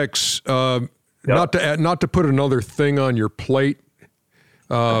 Hey, Rex. Not to put another thing on your plate,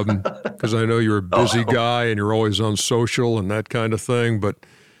 because I know you're a busy guy and you're always on social and that kind of thing. But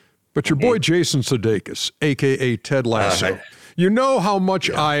your boy Jason Sudeikis, a.k.a. Ted Lasso, you know how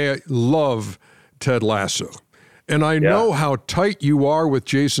much I love Ted Lasso. And I know how tight you are with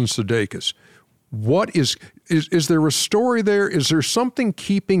Jason Sudeikis. What is there a story there? Is there something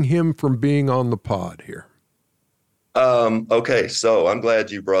keeping him from being on the pod here? Okay, so I'm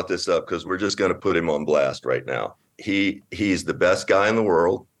glad you brought this up, because we're just going to put him on blast right now. He's the best guy in the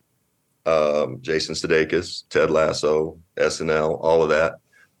world. Jason Sudeikis, Ted Lasso, SNL, all of that.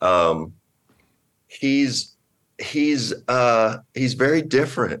 He's very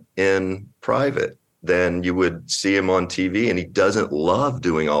different in private than you would see him on TV, and he doesn't love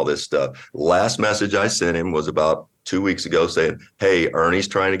doing all this stuff. Last message I sent him was about 2 weeks ago saying, hey, Ernie's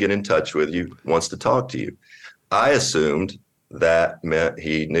trying to get in touch with you, wants to talk to you. I assumed that meant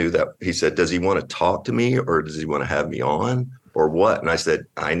he knew that. He said, does he want to talk to me, or does he want to have me on, or what? And I said,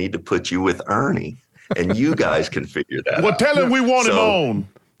 I need to put you with Ernie, and you guys can figure that out. Well, tell him we want him on.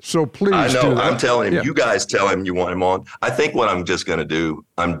 So please I know, do that. I'm telling him, you guys tell him you want him on. I think what I'm just going to do,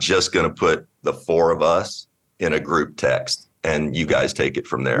 I'm just going to put the 4 of us in a group text, and you guys take it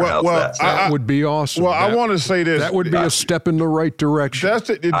from there. How's that sound? That would be awesome. Well, I want to say this. That would be a step in the right direction.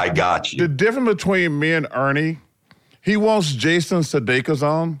 I got you. The difference between me and Ernie, he wants Jason Sudeikis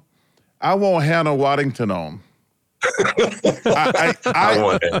on. I want Hannah Waddington on. I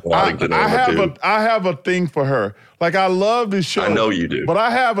want Hannah Waddington on too. I have a thing for her. Like, I love this show. I know you do. But I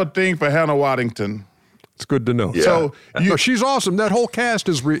have a thing for Hannah Waddington. It's good to know. Yeah. So no, she's awesome. That whole cast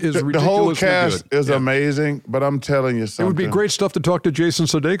is ridiculously the whole cast good. is amazing. But I'm telling you something. It would be great stuff to talk to Jason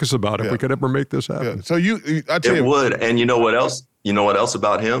Sudeikis about if we could ever make this happen. Yeah. So I tell you, it would. And you know what else? You know what else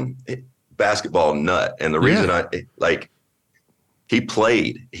about him? Basketball nut. And the reason he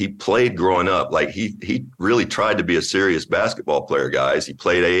played growing up. Like he really tried to be a serious basketball player, guys. He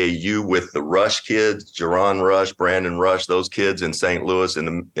played AAU with the Rush kids, Jerron Rush, Brandon Rush, those kids in St. Louis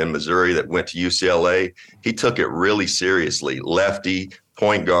in Missouri that went to UCLA. He took it really seriously. Lefty,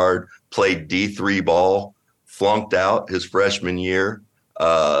 point guard, played D3 ball, flunked out his freshman year.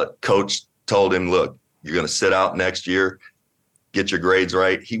 Coach told him, look, you're going to sit out next year. Get your grades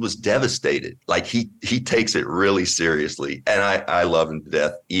right. He was devastated. Like he takes it really seriously. And I love him to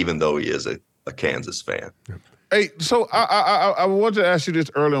death, even though he is a Kansas fan. Hey, so I wanted to ask you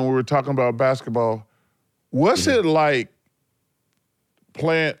this earlier when we were talking about basketball. What's it like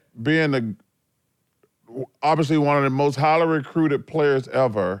being obviously one of the most highly recruited players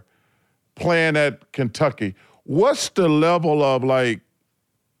ever, playing at Kentucky? What's the level of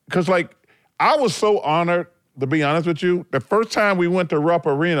because I was so honored, to be honest with you. The first time we went to Rupp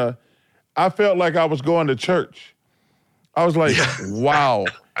Arena, I felt like I was going to church. I was like, wow.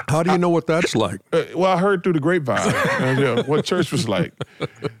 How do you know what that's like? Well, I heard through the grapevine what church was like.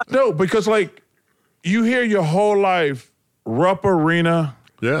 No, because you hear your whole life, Rupp Arena.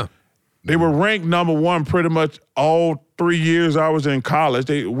 Yeah. They were ranked number one pretty much all 3 years I was in college.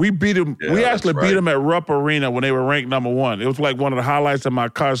 We beat them. Yeah, we actually beat them at Rupp Arena when they were ranked number one. It was like one of the highlights of my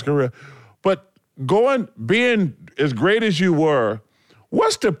college career. But being as great as you were,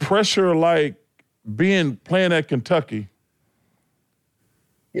 what's the pressure like playing at Kentucky?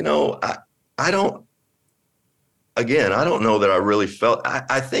 You know, I don't know that I really felt,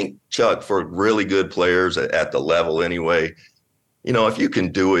 I think, Chuck, for really good players at the level anyway, you know, if you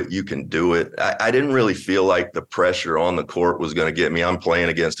can do it, you can do it. I didn't really feel like the pressure on the court was going to get me. I'm playing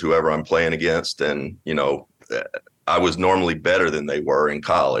against whoever I'm playing against. And, you know, I was normally better than they were in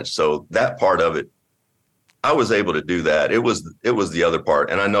college. So that part of it, I was able to do that. It was the other part.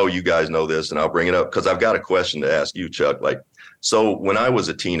 And I know you guys know this, and I'll bring it up because I've got a question to ask you, Chuck. So when I was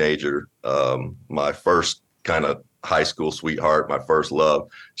a teenager, my first kind of high school sweetheart, my first love,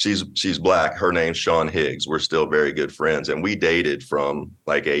 she's black. Her name's Sean Higgs. We're still very good friends. And we dated from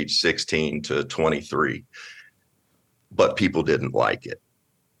age 16 to 23. But people didn't like it.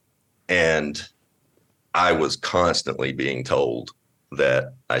 And I was constantly being told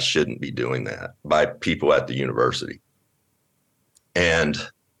that I shouldn't be doing that by people at the university. And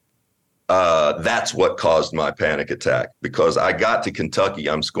that's what caused my panic attack, because I got to Kentucky.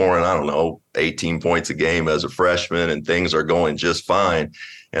 I'm scoring, 18 points a game as a freshman, and things are going just fine.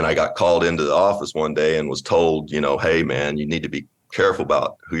 And I got called into the office one day and was told, hey, man, you need to be careful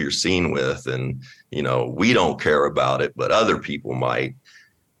about who you're seen with. And, we don't care about it, but other people might.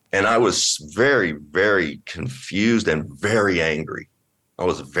 And I was very, very confused and very angry. I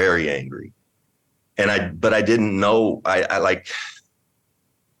was very angry. But I didn't know, I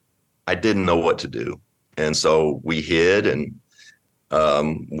didn't know what to do. And so we hid, and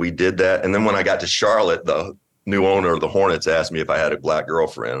we did that. And then when I got to Charlotte, the new owner of the Hornets asked me if I had a black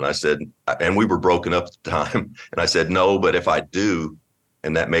girlfriend. And I said, and we were broken up at the time. And I said, no, but if I do,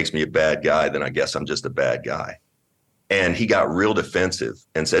 and that makes me a bad guy, then I guess I'm just a bad guy. And he got real defensive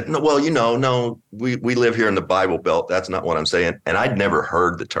and said, no, well, no, we live here in the Bible Belt. That's not what I'm saying. And I'd never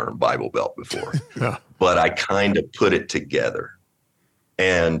heard the term Bible Belt before, yeah. But I kind of put it together.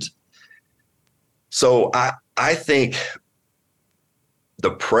 And so I think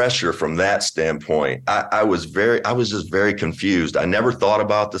the pressure from that standpoint, I was just very confused. I never thought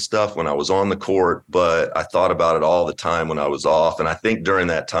about the stuff when I was on the court, but I thought about it all the time when I was off. And I think during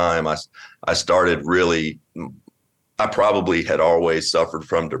that time, I started really, I probably had always suffered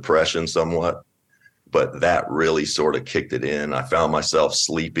from depression somewhat, but that really sort of kicked it in. I found myself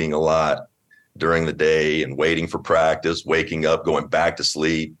sleeping a lot during the day and waiting for practice, waking up, going back to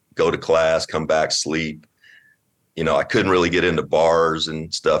sleep, go to class, come back, sleep. I couldn't really get into bars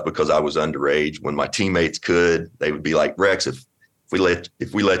and stuff because I was underage. When my teammates could, they would be like, Rex, if we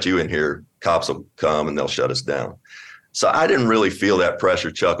let you in here, cops will come and they'll shut us down. So I didn't really feel that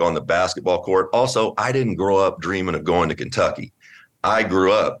pressure, Chuck, on the basketball court. Also, I didn't grow up dreaming of going to Kentucky. I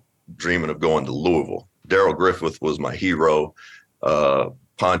grew up dreaming of going to Louisville. Darrell Griffith was my hero.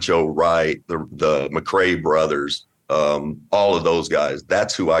 Poncho Wright, the McRae brothers, all of those guys.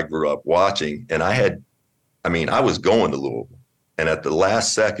 That's who I grew up watching. And I was going to Louisville. And at the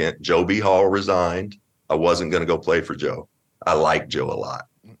last second, Joe B. Hall resigned. I wasn't going to go play for Joe. I liked Joe a lot.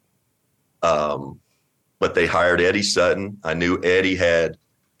 But they hired Eddie Sutton. I knew Eddie had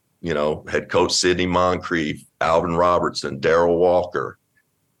head coach Sidney Moncrief, Alvin Robertson, Darrell Walker.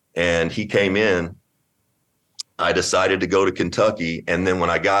 And he came in. I decided to go to Kentucky. And then when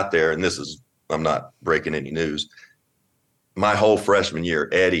I got there, and I'm not breaking any news, my whole freshman year,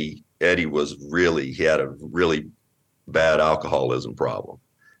 Eddie he had a really bad alcoholism problem.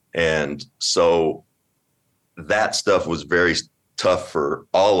 And so that stuff was very tough for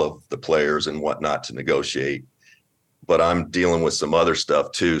all of the players and whatnot to negotiate. But I'm dealing with some other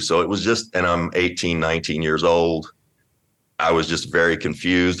stuff too. So it was and I'm 18, 19 years old. I was just very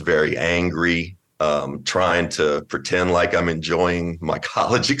confused, very angry, trying to pretend like I'm enjoying my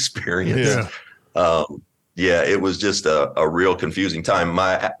college experience. Yeah. It was just a real confusing time.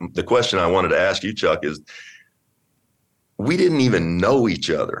 The question I wanted to ask you, Chuck, is we didn't even know each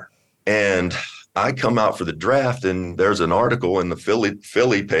other. And I come out for the draft, and there's an article in the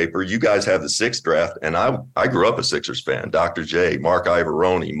Philly paper. You guys have the 6th draft, and I grew up a Sixers fan. Dr. J, Mark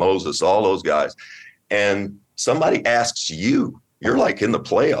Ivoroni, Moses, all those guys. And somebody asks you're like in the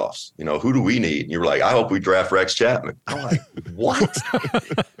playoffs. Who do we need? And you're like, I hope we draft Rex Chapman. I'm like, what?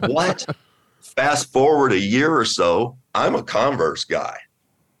 What? Fast forward a year or so, I'm a Converse guy.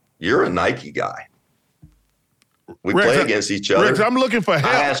 You're a Nike guy. We Rex, play against each other. Rex, I'm looking for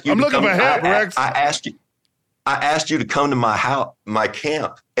help. Rex. I asked you to come to my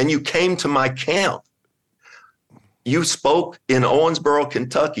camp, and you came to my camp. You spoke in Owensboro,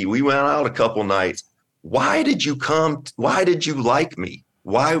 Kentucky. We went out a couple nights. Why did you come? Why did you like me?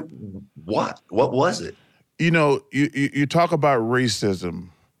 Why? What was it? You talk about racism.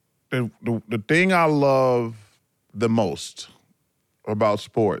 The thing I love the most about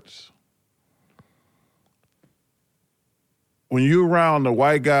sports, when you're around the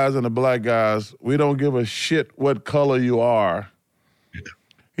white guys and the black guys, we don't give a shit what color you are.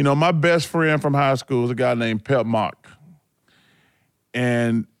 Yeah. My best friend from high school was a guy named Pep Mock.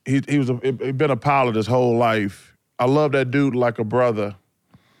 And he'd been a pilot his whole life. I love that dude like a brother.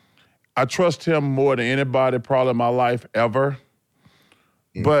 I trust him more than anybody probably in my life ever.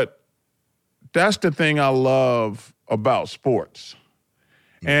 Mm. But that's the thing I love about sports.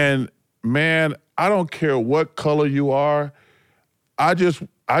 Mm. And, man, I don't care what color you are. I just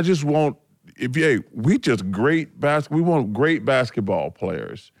want we want great basketball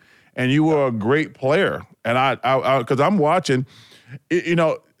players, and you were a great player. And I because I'm watching,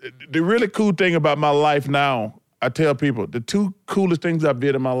 the really cool thing about my life now, I tell people the 2 coolest things I've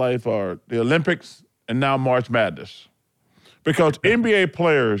did in my life are the Olympics and now March Madness, because NBA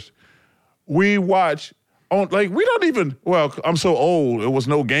players, we watch on we don't even. Well, I'm so old, there was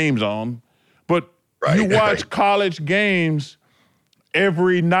no games on, but you watch college games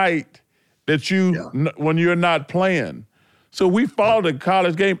every night that when you're not playing. So we followed the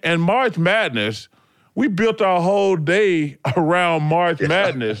college game, and March Madness, we built our whole day around March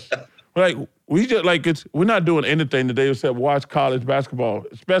Madness. We're not doing anything today except watch college basketball,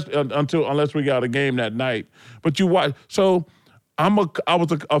 especially unless we got a game that night. But you watch. So I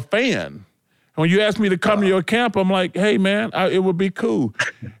was a fan. When you asked me to come to your camp, I'm like, hey, man, it would be cool.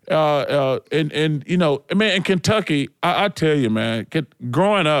 Man, in Kentucky, I tell you, man,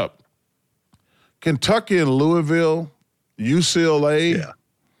 growing up, Kentucky and Louisville, UCLA,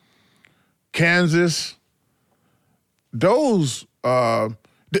 Kansas, those, I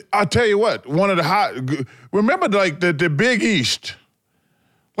tell you what, one of the remember the Big East.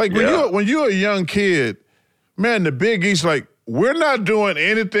 When you're a young kid, man, the Big East, we're not doing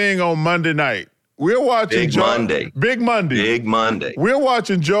anything on Monday night. We're watching Big Monday. We're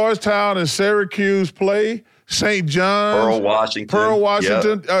watching Georgetown and Syracuse play, St. John's, Pearl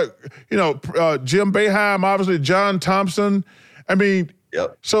Washington. Jim Boeheim, obviously John Thompson.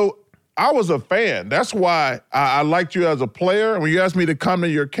 So I was a fan. That's why I liked you as a player. When you asked me to come to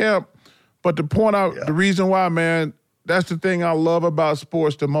your camp, but the reason why, man, that's the thing I love about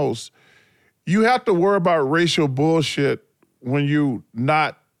sports the most. You have to worry about racial bullshit when you're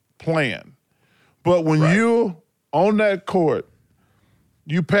not playing. But when you're on that court,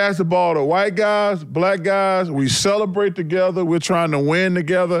 you pass the ball to white guys, black guys, we celebrate together, we're trying to win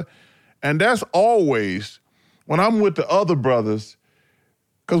together. And that's always, when I'm with the other brothers,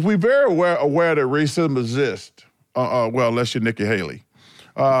 because we're very aware that racism exists. Unless you're Nikki Haley.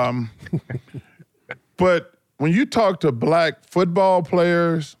 But when you talk to black football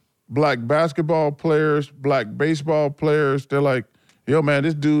players, black basketball players, black baseball players, they're like, yo, man,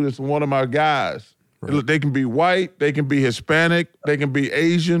 this dude is one of my guys. Right. They can be white, they can be Hispanic, they can be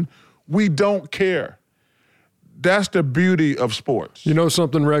Asian. We don't care. That's the beauty of sports. You know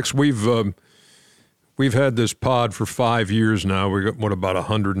something, Rex? We've we've had this pod for 5 years now. We got, what, about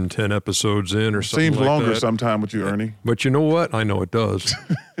 110 episodes in or something Seems like longer that. sometime with you, Ernie. But you know what? I know it does.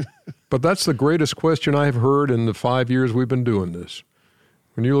 But that's the greatest question I've heard in the 5 years we've been doing this.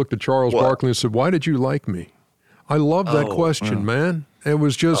 When you looked at Charles Barkley and said, "Why did you like me?" I love that question, man. It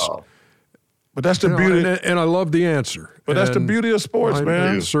was just... But that's the beauty. And I love the answer. But that's the beauty of sports,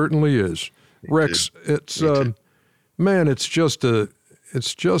 man. It certainly is. Rex, it's man, it's just an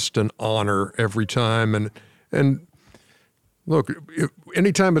honor every time. And look,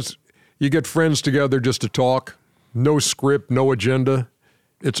 anytime you get friends together just to talk, no script, no agenda,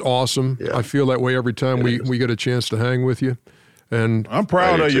 it's awesome. Yeah. I feel that way every time we get a chance to hang with you. And I'm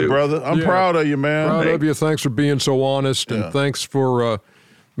proud of you, brother. I'm proud of you, man. Proud of you. Thanks for being so honest, and thanks for,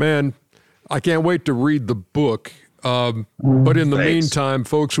 man, I can't wait to read the book. But in the meantime,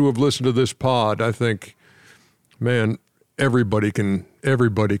 folks who have listened to this pod, I think, man, everybody can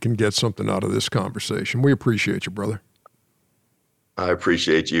get something out of this conversation. We appreciate you, brother. I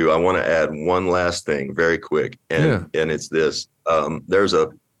appreciate you. I want to add one last thing very quick. And it's this. There's a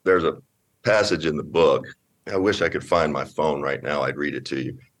passage in the book. I wish I could find my phone right now. I'd read it to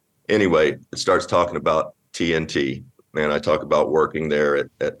you. Anyway, it starts talking about TNT. Man, I talk about working there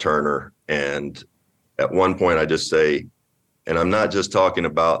at Turner. And at one point I just say, and I'm not just talking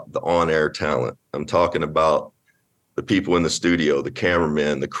about the on-air talent. I'm talking about the people in the studio, the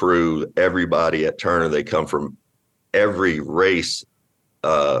cameramen, the crew, everybody at Turner. They come from every race,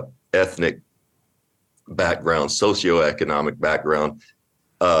 ethnic background, socioeconomic background,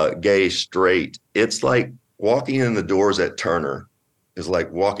 gay, straight. It's like walking in the doors at Turner is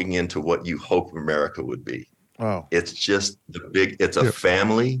like walking into what you hope America would be. Wow. It's just it's a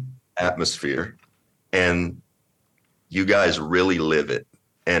family atmosphere, and you guys really live it.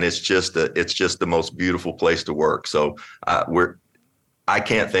 And it's just the most beautiful place to work. So I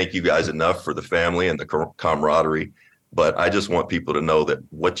can't thank you guys enough for the family and the camaraderie, but I just want people to know that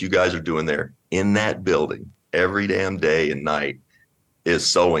what you guys are doing there in that building every damn day and night is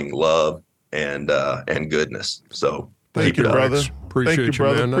sowing love and goodness. So thank you, brother. Appreciate you,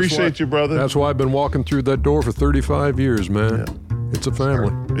 man. Appreciate you, brother. That's why I've been walking through that door for 35 years, man. Yeah. It's a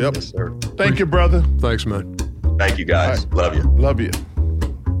family. Yep. Yes, sir. Thank you, brother. Thanks, man. Thank you, guys. Right. Love you. Love you.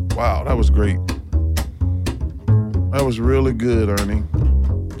 Wow, that was great. That was really good, Ernie.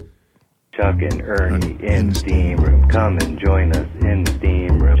 Chuck and Ernie in the steam room. Come and join us in the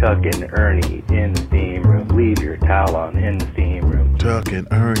steam room. Chuck and Ernie in the steam room. Leave your towel on in the steam room. Chuck and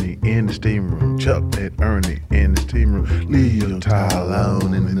Ernie in the steam room. Chuck and Ernie in the steam room. Leave your towel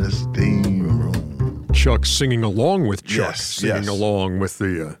on in the steam room. Chuck singing along with Chuck, singing along with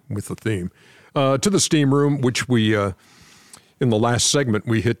the theme. To the steam room, which we in the last segment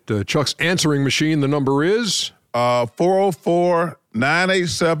we hit Chuck's answering machine. The number is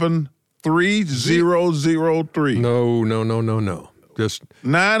 404-987-3003. No. Just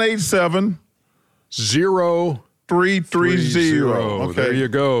 987 0330. Okay. There you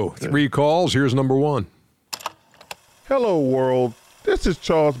go. 3 calls. Here's number 1. Hello, world. This is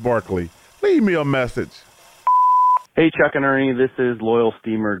Charles Barkley. Leave me a message. Hey, Chuck and Ernie, this is Loyal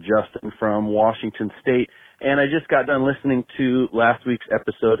Steamer Justin from Washington State, and I just got done listening to last week's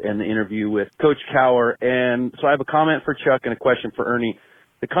episode and the interview with Coach Cower, and so I have a comment for Chuck and a question for Ernie.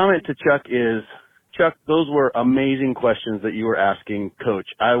 The comment to Chuck is, Chuck, those were amazing questions that you were asking Coach.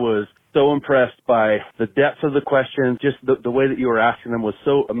 I was so impressed by the depth of the questions, just the way that you were asking them was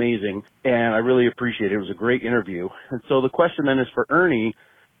so amazing, and I really appreciate it. It was a great interview. And so the question then is for Ernie.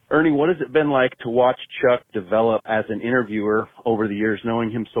 Ernie, what has it been like to watch Chuck develop as an interviewer over the years, knowing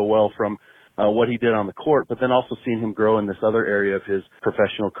him so well from what he did on the court, but then also seeing him grow in this other area of his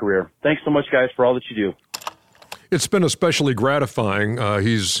professional career? Thanks so much, guys, for all that you do. It's been especially gratifying.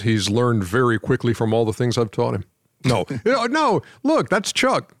 He's learned very quickly from all the things I've taught him. No. Look, that's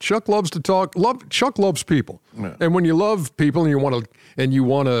Chuck. Chuck loves to talk. Chuck loves people, and when you love people and you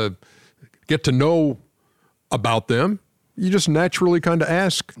want to get to know about them, you just naturally kind of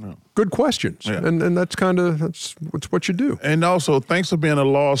ask good questions, and that's what you do. And also, thanks for being a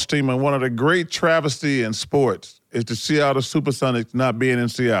lost teamer. One of the great travesty in sports is the Seattle Supersonics not being in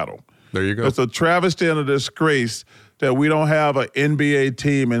Seattle. There you go. It's a travesty and a disgrace that we don't have an NBA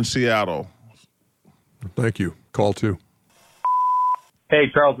team in Seattle. Thank you. Call 2. Hey,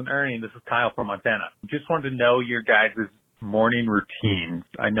 Charles and Ernie, this is Kyle from Montana. Just wanted to know your guys' morning routines.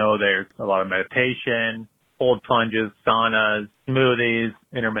 I know there's a lot of meditation, cold plunges, saunas, smoothies,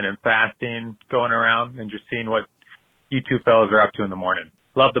 intermittent fasting going around, and just seeing what you two fellas are up to in the morning.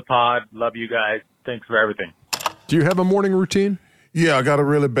 Love the pod. Love you guys. Thanks for everything. Do you have a morning routine? Yeah, I got a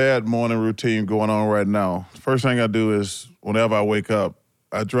really bad morning routine going on right now. First thing I do is whenever I wake up,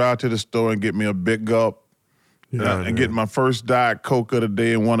 I drive to the store and get me a big gulp and get my first Diet Coke of the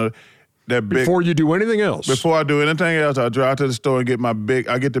day and one of that big. Before you do anything else. Before I do anything else, I drive to the store and get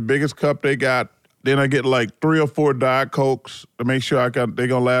I get the biggest cup they got. Then I get like 3 or 4 Diet Cokes to make sure they're going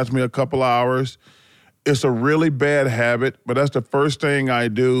to last me a couple hours. It's a really bad habit, but that's the first thing I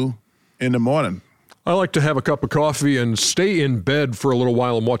do in the morning. I like to have a cup of coffee and stay in bed for a little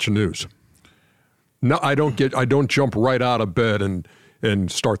while and watch the news. No, I don't jump right out of bed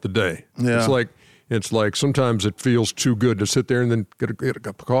and start the day. Yeah. It's like sometimes it feels too good to sit there and then get a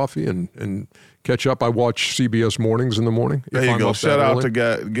cup of coffee and catch up. I watch CBS Mornings in the morning. There you go. Shout out to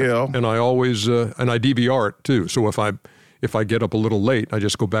Gail. And I always and I DVR it too. So if I get up a little late, I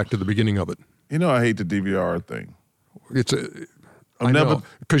just go back to the beginning of it. You know, I hate the DVR thing. I know,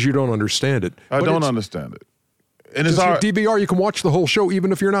 because you don't understand it. I don't understand it. And it's DVR. You can watch the whole show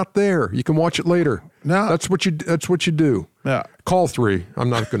even if you're not there. You can watch it later. No, that's what you do. Yeah. Call 3. I'm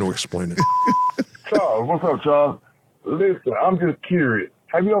not going to explain it. Charles, what's up, Charles? Listen, I'm just curious.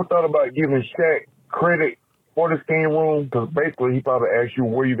 Have you ever thought about giving Shaq credit for the steam room? Because basically, he probably asked you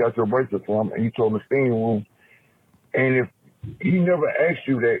where you got your bracelet from, and you told him the steam room. And if he never asked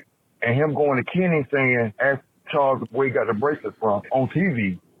you that, and him going to Kenny saying, ask Charles where he got the bracelet from on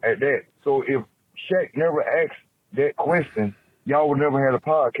TV at that. So if Shaq never asked that question, y'all would never have a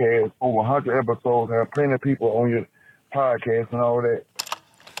podcast over 100 episodes, have plenty of people on your podcast and all that.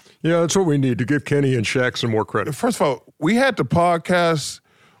 Yeah, that's what we need, to give Kenny and Shaq some more credit. First of all, we had the podcast.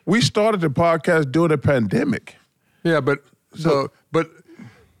 We started the podcast during the pandemic. Yeah, but the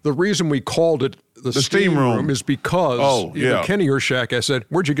reason we called it the steam room is because either Kenny or Shaq, I said,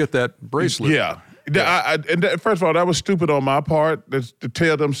 "Where'd you get that bracelet?" Yeah. First of all, that was stupid on my part to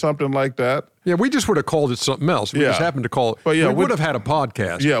tell them something like that. Yeah, we just would have called it something else. We just happened to call it. But we would have had a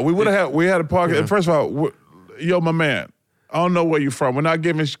podcast. Yeah, we would have had a podcast. Yeah. First of all, yo, my man, I don't know where you're from. We're not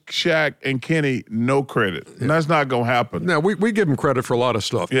giving Shaq and Kenny no credit. And that's not going to happen. Now, we give them credit for a lot of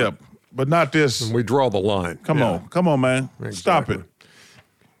stuff. Yeah, but not this. And we draw the line. Come on, man. Exactly. Stop it.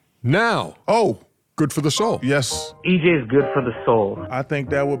 Now. Good for the soul. Yes. EJ is good for the soul. I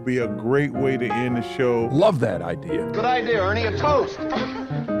think that would be a great way to end the show. Love that idea. Good idea, Ernie. A toast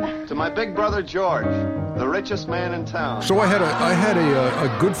to my big brother George, the richest man in town. So I had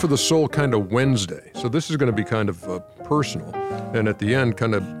a good for the soul kind of Wednesday. So this is going to be kind of personal, and at the end,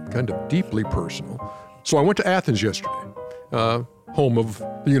 kind of deeply personal. So I went to Athens yesterday, home of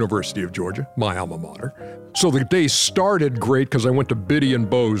the University of Georgia, my alma mater. So the day started great because I went to Biddy and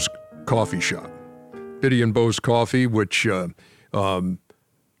Bo's coffee shop. Biddy and Bo's Coffee, which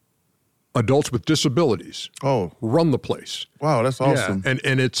adults with disabilities run the place. Wow, that's awesome. Yeah,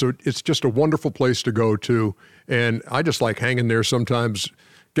 and it's just a wonderful place to go to. And I just like hanging there sometimes,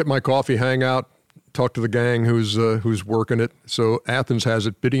 get my coffee, hang out, talk to the gang who's working it. So Athens has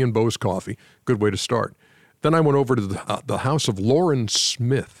it, Biddy and Bo's Coffee, good way to start. Then I went over to the house of Lauren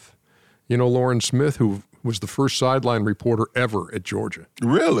Smith. You know Lauren Smith, who was the first sideline reporter ever at Georgia.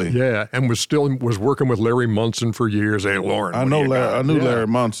 Really? Yeah, and was working with Larry Munson for years. Hey, Lauren, I knew Larry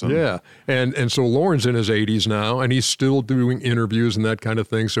Munson. Yeah, and so Lauren's in his 80s now, and he's still doing interviews and that kind of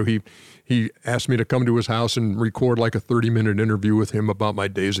thing. So he asked me to come to his house and record like a 30-minute interview with him about my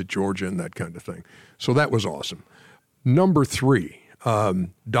days at Georgia and that kind of thing. So that was awesome. Number 3,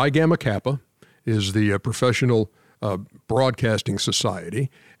 Di Gamma Kappa is the professional Broadcasting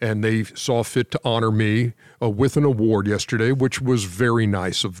Society, and they saw fit to honor me with an award yesterday, which was very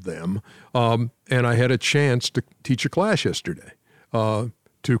nice of them. And I had a chance to teach a class yesterday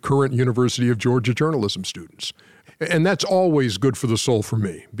to current University of Georgia journalism students. And that's always good for the soul for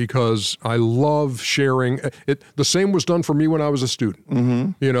me because I love sharing. The same was done for me when I was a student.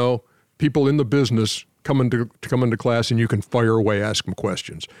 Mm-hmm. You know, people in the business come into class and you can fire away, ask them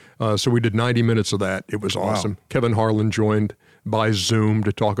questions. So we did 90 minutes of that. It was awesome. Wow. Kevin Harlan joined by Zoom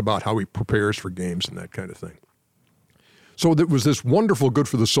to talk about how he prepares for games and that kind of thing. So there was this wonderful good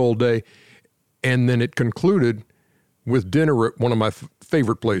for the soul day, and then it concluded with dinner at one of my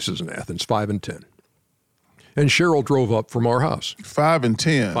favorite places in Athens, 5 and 10. And Cheryl drove up from our house. 5 and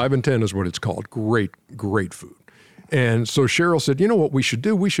 10. 5 and 10 is what it's called. Great, great food. And so Cheryl said, you know what we should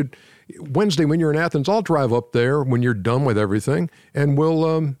do? Wednesday when you're in Athens, I'll drive up there when you're done with everything, and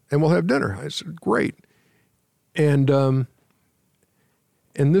we'll have dinner. I said, great. And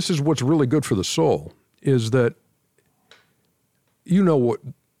this is what's really good for the soul, is that you know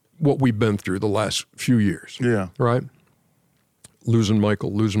what we've been through the last few years. Yeah. Right? Losing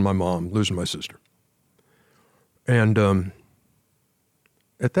Michael, losing my mom, losing my sister. And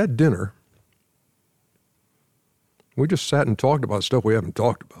at that dinner, we just sat and talked about stuff we haven't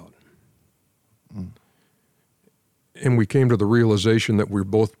talked about. And we came to the realization that we're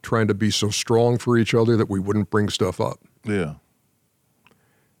both trying to be so strong for each other that we wouldn't bring stuff up. Yeah.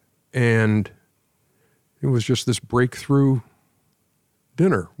 And it was just this breakthrough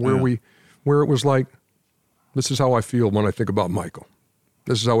dinner where it was like, this is how I feel when I think about Michael.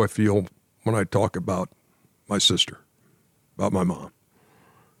 This is how I feel when I talk about my sister, about my mom.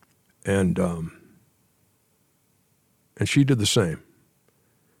 And she did the same.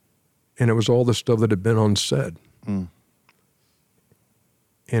 And it was all the stuff that had been unsaid. Mm.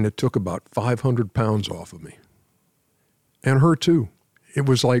 And it took about 500 pounds off of me. And her too. It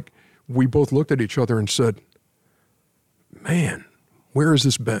was like we both looked at each other and said, man, where has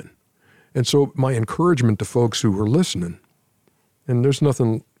this been? And so my encouragement to folks who were listening, and there's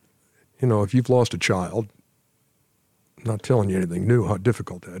nothing, if you've lost a child, I'm not telling you anything new, how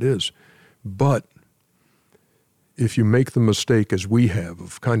difficult that is. But if you make the mistake, as we have,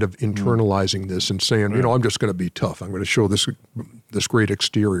 of kind of internalizing this and saying, I'm just going to be tough, I'm going to show this great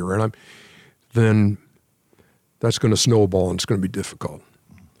exterior, and then that's going to snowball and it's going to be difficult.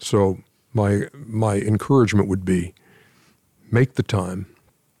 So my encouragement would be, make the time,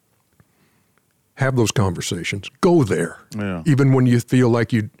 have those conversations, go there. Yeah. Even when you feel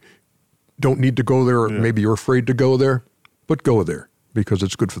like you don't need to go there, or maybe you're afraid to go there, but go there because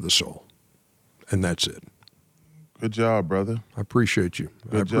it's good for the soul. And that's it. Good job, brother. I appreciate you.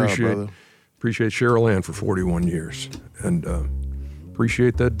 Good job, brother. Appreciate Cheryl Ann for 41 years. And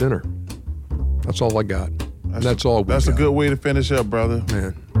appreciate that dinner. That's all I got. That's all we got. That's a good way to finish up, brother.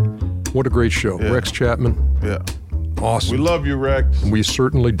 Man, what a great show. Yeah. Rex Chapman. Yeah. Awesome. We love you, Rex. We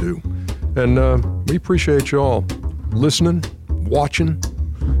certainly do. And we appreciate you all listening, watching.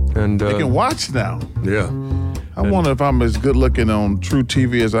 And they can watch now. Yeah. I wonder if I'm as good looking on True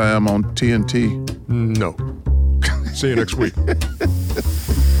TV as I am on TNT. No. See you next week.